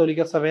 മലങ്കര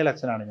കത്തോലിക്ക സഭയിൽ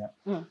അച്ഛനാണ് ഞാൻ.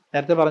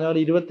 നേരത്തെ പറഞ്ഞ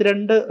പോലെ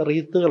 22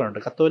 റീത്തുകളുണ്ട്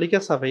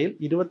കത്തോലിക്ക സഭയിൽ.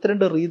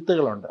 22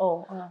 റീത്തുകളുണ്ട്.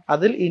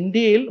 അതിൽ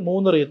ഇന്ത്യയിൽ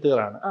 3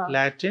 റീത്തുകളാണ്,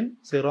 Latin,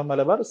 zero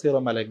Malabar,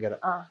 zero Malankara.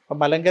 അപ്പൊ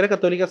മലങ്കര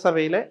കത്തോലിക്ക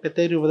സഭയിലെ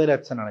ബത്തേരി രൂപതയിലെ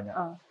അച്ഛനാണ് ഞാൻ.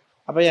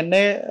 അപ്പൊ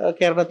എന്നെ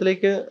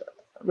കേരളത്തിലേക്ക്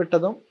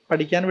വിട്ടതും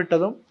പഠിക്കാൻ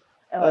വിട്ടതും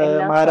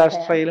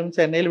മഹാരാഷ്ട്രയിലും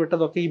ചെന്നൈയിൽ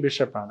വിട്ടതൊക്കെ ഈ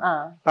ബിഷപ്പാണ്.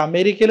 അപ്പൊ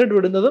അമേരിക്കയിൽ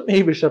വിടുന്നതും ഈ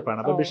ബിഷപ്പാണ്.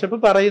 അപ്പൊ ബിഷപ്പ്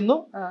പറയുന്നു,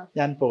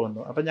 ഞാൻ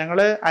പോകുന്നു. അപ്പൊ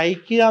ഞങ്ങള്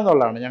അയക്കുക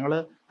എന്നുള്ളതാണ്, ഞങ്ങള്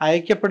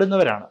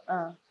അയക്കപ്പെടുന്നവരാണ്.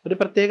 ഒരു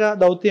പ്രത്യേക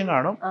ദൗത്യം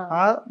കാണും,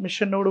 ആ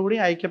മിഷനോടുകൂടി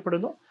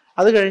അയക്കപ്പെടുന്നു.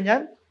 അത്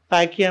കഴിഞ്ഞാൽ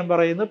പാക്ക് ചെയ്യാൻ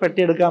പറയുന്നു,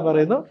 പെട്ടിയെടുക്കാൻ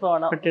പറയുന്നു,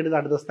 പെട്ടിയെടുത്ത്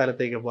അടുത്ത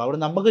സ്ഥലത്തേക്ക് പോകും. അവിടെ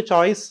നമുക്ക്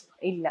ചോയ്സ്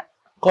ഇല്ല,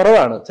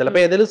 കുറവാണ്.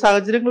 ചിലപ്പോൾ ഏതെങ്കിലും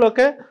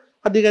സാഹചര്യങ്ങളൊക്കെ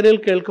അധികാരികൾ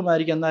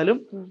കേൾക്കുമായിരിക്കും. എന്നാലും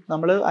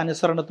നമ്മൾ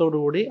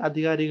അനുസരണത്തോടുകൂടി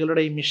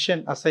അധികാരികളുടെ ഈ മിഷൻ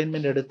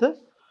അസൈൻമെന്റ് എടുത്ത്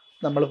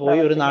നമ്മൾ പോയി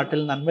ഒരു നാട്ടിൽ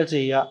നന്മ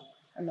ചെയ്യുക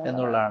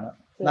എന്നുള്ളതാണ്.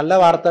 നല്ല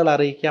വാർത്തകൾ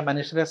അറിയിക്കുക,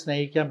 മനുഷ്യരെ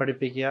സ്നേഹിക്കാൻ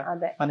പഠിപ്പിക്കുക,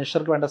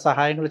 മനുഷ്യർക്ക് വേണ്ട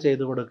സഹായങ്ങൾ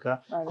ചെയ്തു കൊടുക്കുക.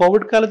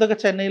 കോവിഡ് കാലത്തൊക്കെ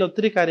ചെന്നൈയിൽ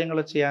ഒത്തിരി കാര്യങ്ങൾ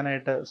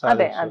ചെയ്യാനായിട്ട്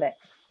സാധിച്ചു.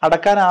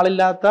 അടക്കാൻ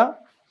ആളില്ലാത്ത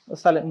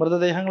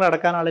മൃതദേഹങ്ങൾ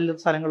അടക്കാൻ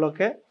ആളില്ലാത്ത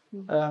സ്ഥലങ്ങളിലൊക്കെ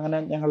അങ്ങനെ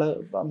ഞങ്ങള്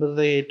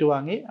മൃതദേഹം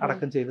ഏറ്റുവാങ്ങി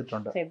അടക്കം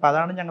ചെയ്തിട്ടുണ്ട്. അപ്പൊ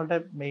അതാണ് ഞങ്ങളുടെ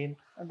മെയിൻ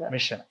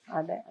മിഷൻ.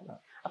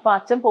 അപ്പൊ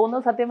അച്ഛൻ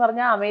പോകുന്നത് സത്യം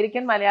പറഞ്ഞാൽ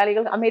അമേരിക്കൻ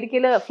മലയാളികൾ,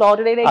 അമേരിക്കയില്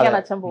ഫ്ലോറിഡയിലേക്കാണ്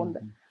അച്ഛൻ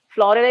പോകുന്നത്.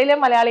 ഫ്ലോറിഡയിലെ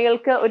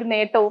മലയാളികൾക്ക് ഒരു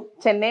നേട്ടവും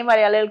ചെന്നൈ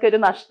മലയാളികൾക്ക് ഒരു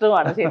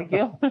നഷ്ടവുമാണ്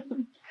ശരിക്കും.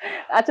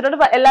 അച്ഛനോട്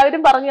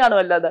എല്ലാവരും പറഞ്ഞു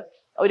കാണുമല്ലോ അത്.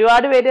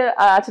 ഒരുപാട് പേര്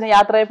അച്ഛന്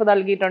യാത്രയപ്പ്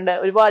നൽകിയിട്ടുണ്ട്.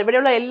 ഒരുപാട്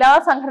ഇവിടെയുള്ള എല്ലാ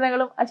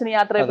സംഘടനകളും അച്ഛന്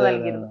യാത്രയപ്പ്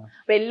നൽകിയിരുന്നു.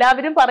 അപ്പൊ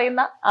എല്ലാവരും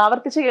പറയുന്ന,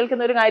 ആവർത്തിച്ച്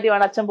കേൾക്കുന്ന ഒരു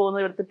കാര്യമാണ് അച്ഛൻ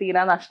പോകുന്നത് ഇവിടുത്തെ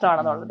തീരാ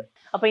നഷ്ടമാണെന്നുള്ളത്.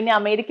 അപ്പൊ ഇനി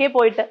അമേരിക്കയിൽ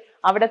പോയിട്ട്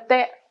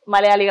അവിടുത്തെ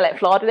മലയാളികളെ,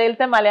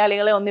 ഫ്ലോറിഡയിലത്തെ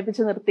മലയാളികളെ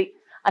ഒന്നിപ്പിച്ച് നിർത്തി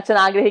അച്ഛൻ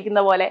ആഗ്രഹിക്കുന്ന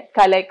പോലെ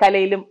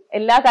കലയിലും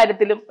എല്ലാ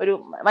കാര്യത്തിലും ഒരു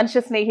മനുഷ്യ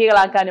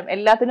സ്നേഹികളാക്കാനും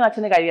എല്ലാത്തിനും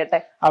അച്ഛന് കഴിയട്ടെ.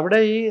 അവിടെ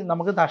ഈ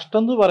നമുക്ക് നഷ്ടം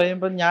എന്ന്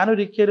പറയുമ്പോൾ ഞാൻ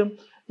ഒരിക്കലും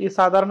ഈ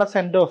സാധാരണ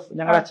സെൻഡ് ഓഫ്,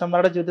 ഞങ്ങളുടെ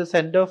അച്ഛന്മാരുടെ ജീവിതത്തിൽ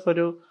സെൻഡ് ഓഫ്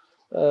ഒരു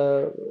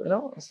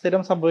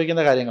സ്ഥിരം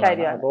സംഭവിക്കുന്ന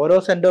കാര്യങ്ങളാണ്. ഓരോ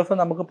സെൻഡ് ഓഫും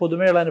നമുക്ക്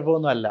പുതുമയുള്ള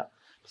അനുഭവമൊന്നും അല്ല.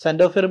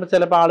 സെൻഡ് ഓഫ് വരുമ്പോൾ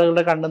ചിലപ്പോൾ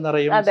ആളുകളുടെ കണ്ണു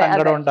നിറയും,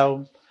 സങ്കടം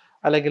ഉണ്ടാവും,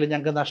 അല്ലെങ്കിൽ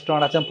ഞങ്ങൾക്ക്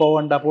നഷ്ടമാണ്, അച്ഛൻ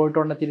പോകണ്ട,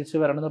 പോയിട്ടുണ്ടെ തിരിച്ചു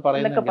വരണം എന്ന്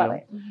പറയുന്നെങ്കിലും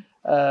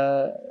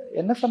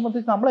എന്നെ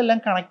സംബന്ധിച്ച് നമ്മളെല്ലാം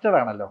കണക്റ്റഡ്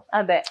ആണല്ലോ.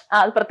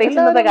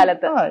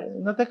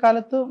 ഇന്നത്തെ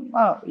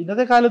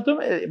കാലത്തും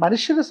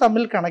മനുഷ്യർ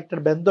തമ്മിൽ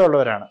കണക്റ്റഡ്,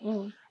 ബന്ധമുള്ളവരാണ്.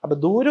 അപ്പൊ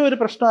ദൂരം ഒരു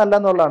പ്രശ്നമല്ല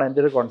എന്നുള്ളതാണ്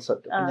എൻ്റെ ഒരു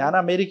കോൺസെപ്റ്റ്. ഞാൻ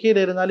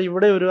അമേരിക്കയിലിരുന്നാൽ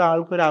ഇവിടെ ഒരു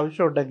ആൾക്കൊരു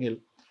ആവശ്യം ഉണ്ടെങ്കിൽ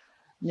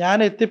ഞാൻ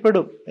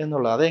എത്തിപ്പെടും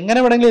എന്നുള്ളത്. അത് എങ്ങനെ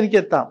വേണമെങ്കിലും എനിക്ക്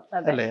എത്താം,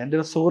 അല്ലെ? എൻ്റെ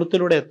ഒരു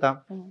സുഹൃത്തിലൂടെ എത്താം,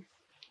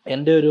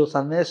 എൻ്റെ ഒരു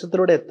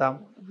സന്ദേശത്തിലൂടെ എത്താം.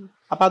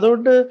 അപ്പൊ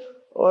അതുകൊണ്ട്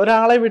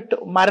ഒരാളെ വിട്ട്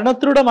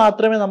മരണത്തിലൂടെ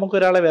മാത്രമേ നമുക്ക്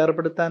ഒരാളെ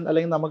വേർപെടുത്താൻ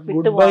അല്ലെങ്കിൽ നമുക്ക്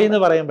ഗുഡ് ബൈ എന്ന്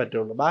പറയാൻ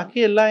പറ്റുള്ളൂ. ബാക്കി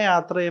എല്ലാ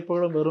യാത്ര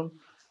എപ്പോഴും വെറും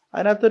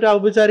അതിനകത്തൊരു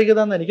ഔപചാരികത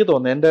എന്ന് എനിക്ക്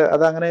തോന്നുന്നു.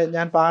 അതങ്ങനെ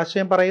ഞാൻ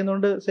ആശയം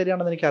പറയുന്നതുകൊണ്ട്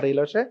ശരിയാണെന്ന്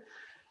എനിക്കറിയില്ല. പക്ഷെ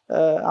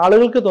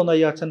ആളുകൾക്ക്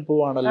തോന്നുന്നു ഈ അച്ഛൻ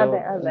പോവാണല്ലോ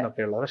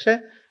എന്നൊക്കെയുള്ളത്. പക്ഷെ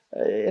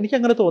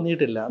എനിക്കങ്ങനെ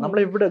തോന്നിയിട്ടില്ല.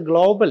 നമ്മളിവിടെ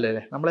ഗ്ലോബൽ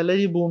അല്ലേ, നമ്മളെല്ലാം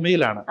ഈ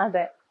ഭൂമിയിലാണ്.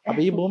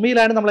 അപ്പൊ ഈ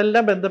ഭൂമിയിലാണ്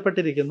നമ്മളെല്ലാം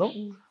ബന്ധപ്പെട്ടിരിക്കുന്നു.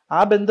 ആ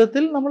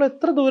ബന്ധത്തിൽ നമ്മൾ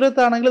എത്ര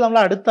ദൂരത്താണെങ്കിലും നമ്മൾ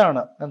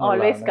അടുത്താണ്.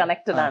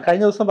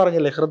 കഴിഞ്ഞ ദിവസം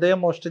പറഞ്ഞില്ലേ, ഹൃദയം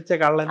മോഷ്ടിച്ച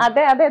കള്ളൻ.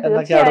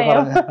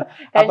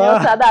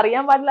 അത്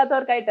അറിയാൻ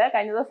പാടില്ലാത്തവർക്കായിട്ട്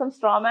കഴിഞ്ഞ ദിവസം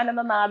സ്ട്രോമാൻ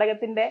എന്ന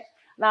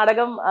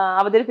നാടകം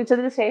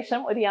അവതരിപ്പിച്ചതിന് ശേഷം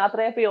ഒരു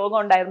യാത്രയപ്പ് യോഗം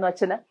ഉണ്ടായിരുന്നു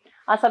അച്ഛന്.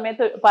 ആ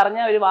സമയത്ത് പറഞ്ഞ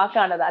ഒരു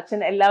വാക്കാണത്, അച്ഛൻ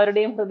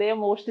എല്ലാവരുടെയും ഹൃദയം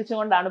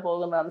മോഷ്ടിച്ചുകൊണ്ടാണ്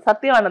പോകുന്നത്.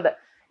 സത്യമാണത്.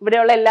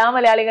 ഇവിടെയുള്ള എല്ലാ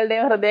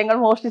മലയാളികളുടെയും ഹൃദയങ്ങൾ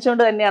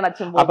മോഷ്ടിച്ചുകൊണ്ട് തന്നെയാണ്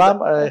അച്ഛൻ പോകുന്നത്. അപ്പം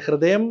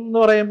ഹൃദയം എന്ന്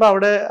പറയുമ്പോ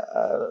അവിടെ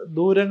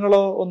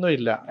ദൂരങ്ങളോ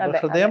ഒന്നുമില്ല.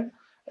 ഹൃദയം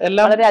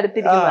എല്ലാം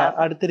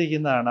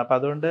അടുത്തിരിക്കുന്നതാണ്. അപ്പൊ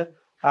അതുകൊണ്ട്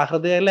ആ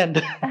ഹൃദയം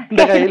എന്റെ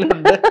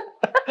കയ്യിലുണ്ട്,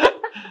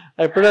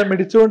 എപ്പോഴും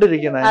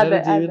മിടിച്ചുകൊണ്ടിരിക്കുന്ന അതിനൊരു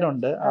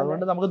ജീവനുണ്ട്.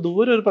 അതുകൊണ്ട് നമുക്ക്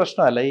ദൂരം ഒരു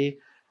പ്രശ്നമല്ല. ഈ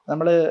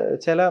നമ്മള്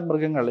ചില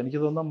മൃഗങ്ങൾ, എനിക്ക്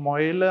തോന്നുന്നു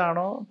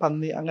മുയലാണോ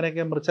പന്നി,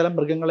 അങ്ങനെയൊക്കെ ചില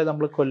മൃഗങ്ങളെ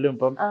നമ്മൾ കൊല്ലും.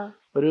 ഇപ്പം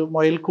ഒരു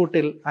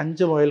മുയൽക്കൂട്ടിൽ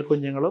 5 മുയൽ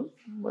കുഞ്ഞുങ്ങളും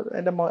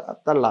എന്റെ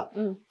തള്ള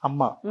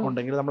അമ്മ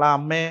ഉണ്ടെങ്കിൽ നമ്മൾ ആ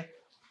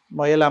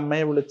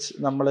മുയലമ്മയെ വിളിച്ച്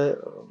നമ്മള്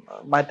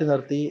മാറ്റി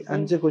നിർത്തി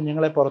 5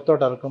 കുഞ്ഞുങ്ങളെ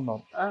പുറത്തോട്ട് ഇറക്കുമ്പോ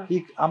ഈ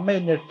അമ്മ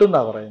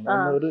ഞെട്ടുന്നാ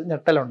പറയുന്നത്, ഒരു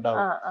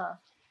ഞെട്ടലുണ്ടാവും.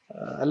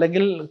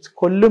 അല്ലെങ്കിൽ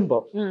കൊല്ലുമ്പോ,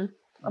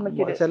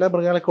 ചില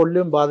മൃഗങ്ങളെ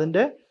കൊല്ലുമ്പോ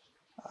അതിന്റെ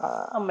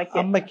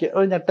അമ്മയ്ക്ക്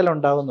ഒരു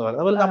ഞെട്ടലുണ്ടാവും എന്ന് പറയും.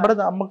 അതുപോലെ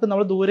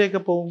നമ്മൾ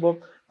ദൂരെയൊക്കെ പോകുമ്പോൾ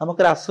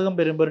നമുക്കൊരു അസുഖം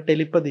വരുമ്പോൾ ഒരു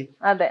ടെലിപ്പതി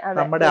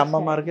നമ്മുടെ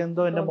അമ്മമാർക്ക്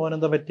എന്തോ എന്റെ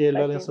മോനെന്തോ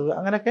പറ്റിയല്ലോ അല്ലെങ്കിൽ സുഖം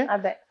അങ്ങനെയൊക്കെ.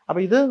 അപ്പൊ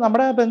ഇത്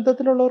നമ്മുടെ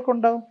ബന്ധത്തിലുള്ളവർക്ക്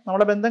ഉണ്ടാവും.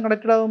 നമ്മുടെ ബന്ധം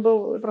കണക്റ്റഡ് ആകുമ്പോൾ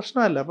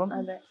പ്രശ്നമല്ല. അപ്പം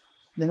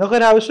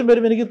നിങ്ങൾക്കൊരു ആവശ്യം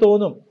വരുമ്പോൾ എനിക്ക്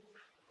തോന്നും,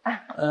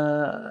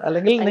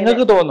 അല്ലെങ്കിൽ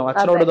നിങ്ങൾക്ക് തോന്നും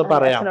അച്ഛനോടൊന്ന്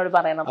പറയാം.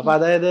 അപ്പൊ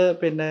അതായത്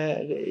പിന്നെ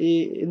ഈ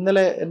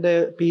ഇന്നലെ എന്റെ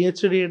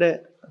PhD-യുടെ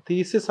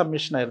തീസിസ്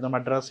സബ്മിഷൻ ആയിരുന്നു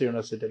മദ്രാസ്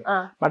യൂണിവേഴ്സിറ്റിയിൽ.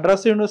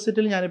 മദ്രാസ്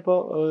യൂണിവേഴ്സിറ്റിയിൽ ഞാനിപ്പോ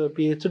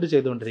PhD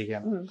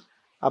ചെയ്തുകൊണ്ടിരിക്കുകയാണ്.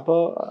 അപ്പോൾ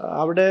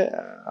അവിടെ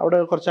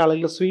കുറച്ച്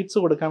ആളുകൾ സ്വീറ്റ്സ്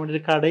കൊടുക്കാൻ വേണ്ടി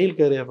ഒരു കടയിൽ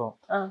കയറിയപ്പോൾ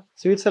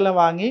സ്വീറ്റ്സ് എല്ലാം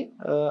വാങ്ങി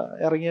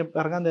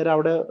ഇറങ്ങാൻ നേരം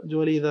അവിടെ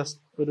ജോലി ചെയ്ത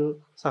ഒരു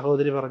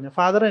സഹോദരി പറഞ്ഞു,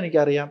 ഫാദർ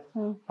എനിക്കറിയാം,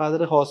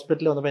 ഫാദർ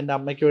ഹോസ്പിറ്റലിൽ വന്നപ്പോൾ എന്റെ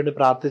അമ്മയ്ക്ക് വേണ്ടി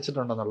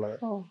പ്രാർത്ഥിച്ചിട്ടുണ്ടെന്നുള്ളത്.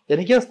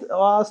 എനിക്ക്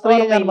ആ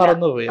സ്ത്രീയെ ഞാൻ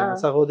മറന്നുപോയി,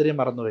 സഹോദരിയെ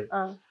മറന്നുപോയി.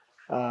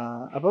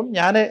 അപ്പം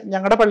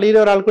ഞങ്ങളുടെ പള്ളിയിൽ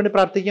ഒരാൾക്ക് വേണ്ടി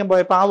പ്രാർത്ഥിക്കാൻ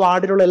പോയപ്പോൾ ആ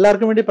വാർഡിലുള്ള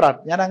എല്ലാവർക്കും വേണ്ടി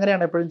ഞാൻ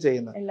അങ്ങനെയാണ് എപ്പോഴും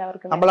ചെയ്യുന്നത്.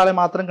 നമ്മളാളെ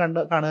മാത്രം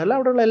കാണുകയല്ല,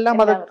 അവിടെയുള്ള എല്ലാ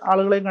മത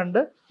ആളുകളെയും കണ്ട്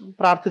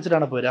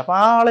പ്രാർത്ഥിച്ചിട്ടാണ് പോരുക. അപ്പൊ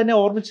ആ ആളെന്നെ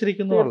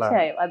ഓർമ്മിച്ചിരിക്കുന്നു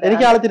എന്നുള്ളതാണ്.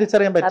 എനിക്ക് ആളെ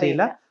തിരിച്ചറിയാൻ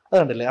പറ്റിയില്ല, അത്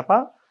കണ്ടില്ലേ. അപ്പൊ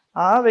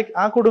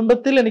ആ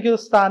കുടുംബത്തിൽ എനിക്ക്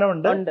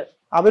സ്ഥാനമുണ്ട്,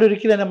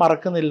 അവരൊരിക്കലും എന്നെ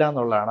മറക്കുന്നില്ല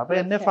എന്നുള്ളതാണ്. അപ്പൊ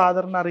എന്നെ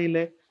ഫാദറിന്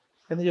അറിയില്ലേ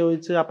എന്ന്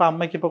ചോദിച്ച്, അപ്പൊ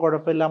അമ്മയ്ക്ക് ഇപ്പൊ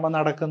കുഴപ്പമില്ല, അമ്മ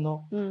നടക്കുന്നു,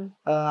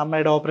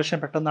 അമ്മയുടെ ഓപ്പറേഷൻ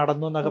പെട്ടെന്ന്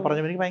നടന്നു എന്നൊക്കെ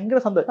പറഞ്ഞു. എനിക്ക് ഭയങ്കര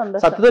സന്തോഷം.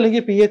 സത്യത്തിൽ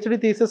എനിക്ക് PhD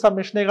തീസിസ്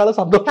സബ്മിഷനേക്കാൾ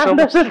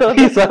സന്തോഷം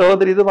ഈ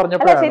സഹോദരി ഇത്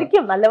പറഞ്ഞപ്പോഴാണ്.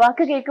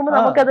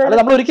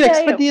 നമ്മൾ ഒരിക്കലും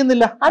എക്സ്പെക്ട്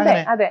ചെയ്യുന്നില്ല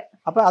അങ്ങനെ.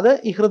 അപ്പൊ അത്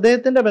ഈ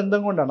ഹൃദയത്തിന്റെ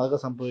ബന്ധം കൊണ്ടാണ്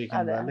അതൊക്കെ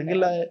സംഭവിക്കുന്നത്.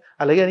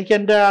 അല്ലെങ്കിൽ എനിക്ക്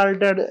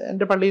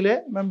എന്റെ പള്ളിയിലെ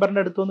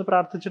മെമ്പറിന്റെ അടുത്തുനിന്ന്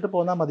പ്രാർത്ഥിച്ചിട്ട്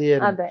പോന്നാൽ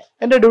മതിയായിരുന്നു.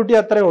 എന്റെ ഡ്യൂട്ടി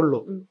അത്രേ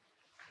ഉള്ളൂ.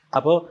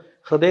 അപ്പോ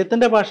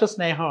ഹൃദയത്തിന്റെ ഭാഷ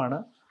സ്നേഹമാണ്.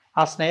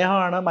 ആ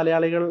സ്നേഹമാണ്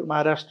മലയാളികൾ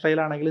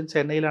മഹാരാഷ്ട്രയിലാണെങ്കിലും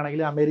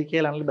ചെന്നൈയിലാണെങ്കിലും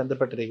അമേരിക്കയിലാണെങ്കിലും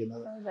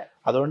ബന്ധപ്പെട്ടിരിക്കുന്നത്.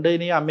 അതുകൊണ്ട്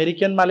ഇനി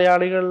അമേരിക്കൻ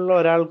മലയാളികളിൽ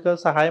ഒരാൾക്ക്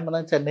സഹായം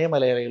വന്നാൽ ചെന്നൈ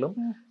മലയാളികളും,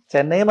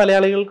 ചെന്നൈ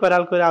മലയാളികൾക്ക്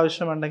ഒരാൾക്ക് ഒരു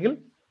ആവശ്യമുണ്ടെങ്കിൽ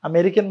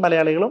അമേരിക്കൻ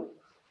മലയാളികളും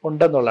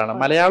ഉണ്ടെന്നുള്ളതാണ്.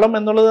 മലയാളം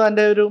എന്നുള്ളത്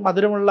അതിന്റെ ഒരു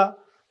മധുരമുള്ള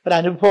ഒരു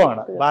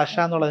അനുഭവമാണ്. ഭാഷ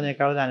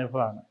എന്നുള്ളതിനേക്കാൾ ഒരു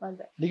അനുഭവമാണ്.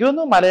 എനിക്ക്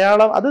തോന്നുന്നു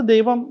മലയാളം അത്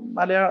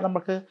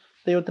നമുക്ക്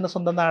ദൈവത്തിന്റെ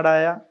സ്വന്തം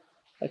നാടായ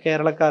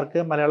കേരളക്കാർക്ക്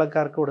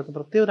മലയാളക്കാർക്ക് കൊടുക്കുന്ന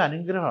പ്രത്യേക ഒരു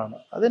അനുഗ്രഹമാണ്.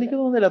 അതെനിക്ക്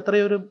തോന്നുന്നില്ല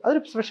അതൊരു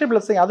സ്പെഷ്യൽ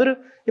ബ്ലെസ്സിങ്. അതൊരു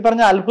ഈ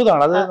പറഞ്ഞ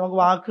അത്ഭുതമാണ്. അത് നമുക്ക്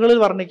വാക്കുകളിൽ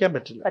വർണ്ണിക്കാൻ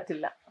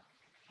പറ്റില്ല.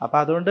 അപ്പൊ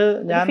അതുകൊണ്ട്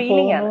ഞാൻ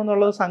പോകുന്നു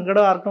എന്നുള്ളത്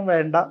സങ്കടം ആർക്കും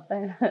വേണ്ട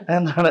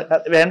എന്നാണ്.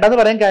 വേണ്ടെന്ന്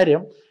പറയാൻ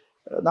കാര്യം,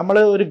 നമ്മൾ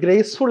ഒരു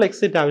ഗ്രേസ്ഫുൾ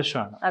എക്സിറ്റ്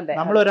ആവശ്യമാണ്.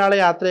 നമ്മൾ ഒരാളെ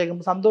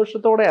യാത്രയാക്കുമ്പോൾ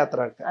സന്തോഷത്തോടെ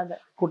യാത്രയാക്കുക.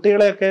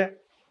 കുട്ടികളെയൊക്കെ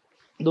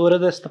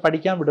ദൂരദേശത്ത്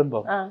പഠിക്കാൻ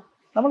വിടുമ്പോൾ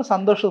നമ്മൾ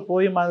സന്തോഷം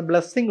പോയി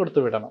ബ്ലെസ്സിങ് കൊടുത്ത്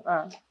വിടണം.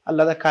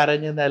 അല്ലാതെ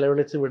കരഞ്ഞ്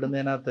നിലവിളിച്ച്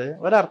വിടുന്നതിനകത്ത്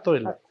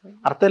ഒരർത്ഥമില്ല.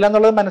 അർത്ഥമില്ല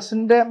എന്നുള്ളത്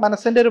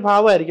മനസ്സിന്റെ ഒരു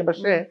ഭാവമായിരിക്കും.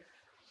 പക്ഷേ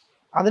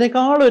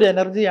അതിനേക്കാൾ ഒരു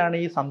എനർജിയാണ്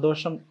ഈ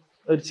സന്തോഷം,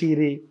 ഒരു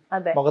ചിരി,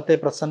 മുഖത്തെ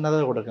പ്രസന്നത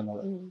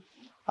കൊടുക്കുന്നത്.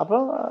 അപ്പൊ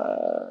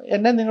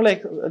എന്നെ നിങ്ങൾ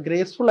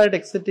ഗ്രേസ്ഫുൾ ആയിട്ട്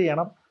എക്സിറ്റ്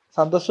ചെയ്യണം.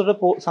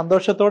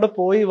 സന്തോഷത്തോടെ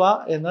പോയി വാ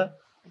എന്ന്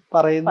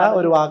പറയുന്ന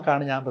ഒരു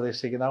വാക്കാണ് ഞാൻ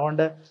പ്രതീക്ഷിക്കുന്നത്.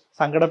 അതുകൊണ്ട്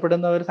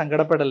സങ്കടപ്പെടുന്നവർ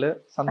സങ്കടപ്പെടല്,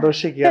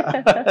 സന്തോഷിക്കുക.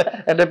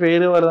 എന്റെ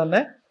പേര് പോലെ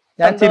തന്നെ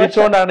ഞാൻ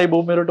ചിരിച്ചുകൊണ്ടാണ് ഈ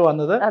ഭൂമിയിലോട്ട്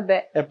വന്നത്.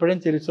 എപ്പോഴും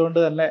ചിരിച്ചുകൊണ്ട്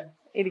തന്നെ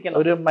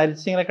ഒരു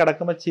മരിച്ചിങ്ങനെ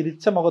കിടക്കുമ്പോ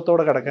ചിരിച്ച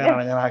മുഖത്തോടെ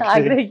കിടക്കാനാണ് ഞാൻ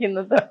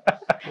ആഗ്രഹിക്കുന്നത്.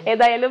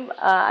 ഏതായാലും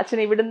അച്ഛൻ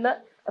ഇവിടുന്ന്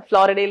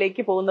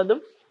ഫ്ലോറിഡയിലേക്ക്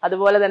പോകുന്നതും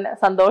അതുപോലെ തന്നെ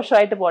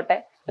സന്തോഷമായിട്ട് പോട്ടെ.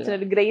 അച്ഛൻ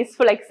ഒരു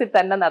ഗ്രേസ്ഫുൾ എക്സിറ്റ്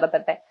തന്നെ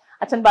നടത്തട്ടെ.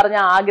 അച്ഛൻ പറഞ്ഞ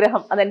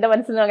ആഗ്രഹം അത് എന്റെ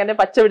മനസ്സിൽ അങ്ങനെ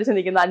പച്ച പിടിച്ച്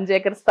നിൽക്കുന്നു. 5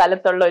 ഏക്കർ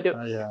സ്ഥലത്തുള്ള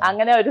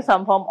അങ്ങനെ ഒരു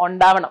സംഭവം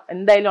ഉണ്ടാവണം,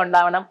 എന്തായാലും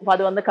ഉണ്ടാവണം. അപ്പൊ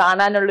അത് വന്ന്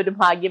കാണാനുള്ള ഒരു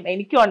ഭാഗ്യം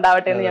എനിക്കും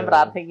ഉണ്ടാവട്ടെ എന്ന് ഞാൻ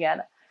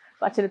പ്രാർത്ഥിക്കുകയാണ്.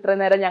 അച്ഛൻ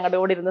ഇത്രയും നേരം ഞങ്ങളുടെ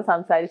കൂടെ ഇരുന്ന്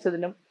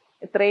സംസാരിച്ചതിനും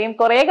ഇത്രയും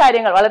കുറെ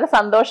കാര്യങ്ങൾ വളരെ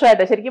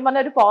സന്തോഷമായിട്ട്, ശരിക്കും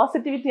പറഞ്ഞ ഒരു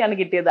പോസിറ്റിവിറ്റിയാണ്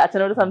കിട്ടിയത്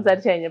അച്ഛനോട്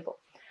സംസാരിച്ചു കഴിഞ്ഞപ്പോൾ.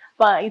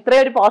 അപ്പൊ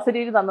ഇത്രയും ഒരു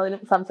പോസിറ്റിവിറ്റി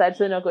തന്നതിനും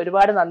സംസാരിച്ചതിനും ഒക്കെ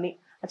ഒരുപാട് നന്ദി.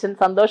 അച്ഛൻ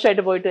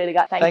സന്തോഷമായിട്ട് പോയിട്ട് വരിക.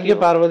 താങ്ക് യു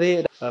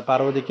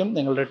പാർവതിക്കും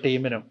നിങ്ങളുടെ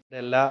ടീമിനും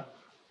എല്ലാ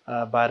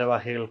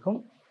ഭാരവാഹികൾക്കും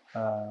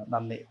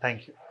നന്ദി.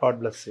 Thank you. God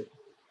bless you.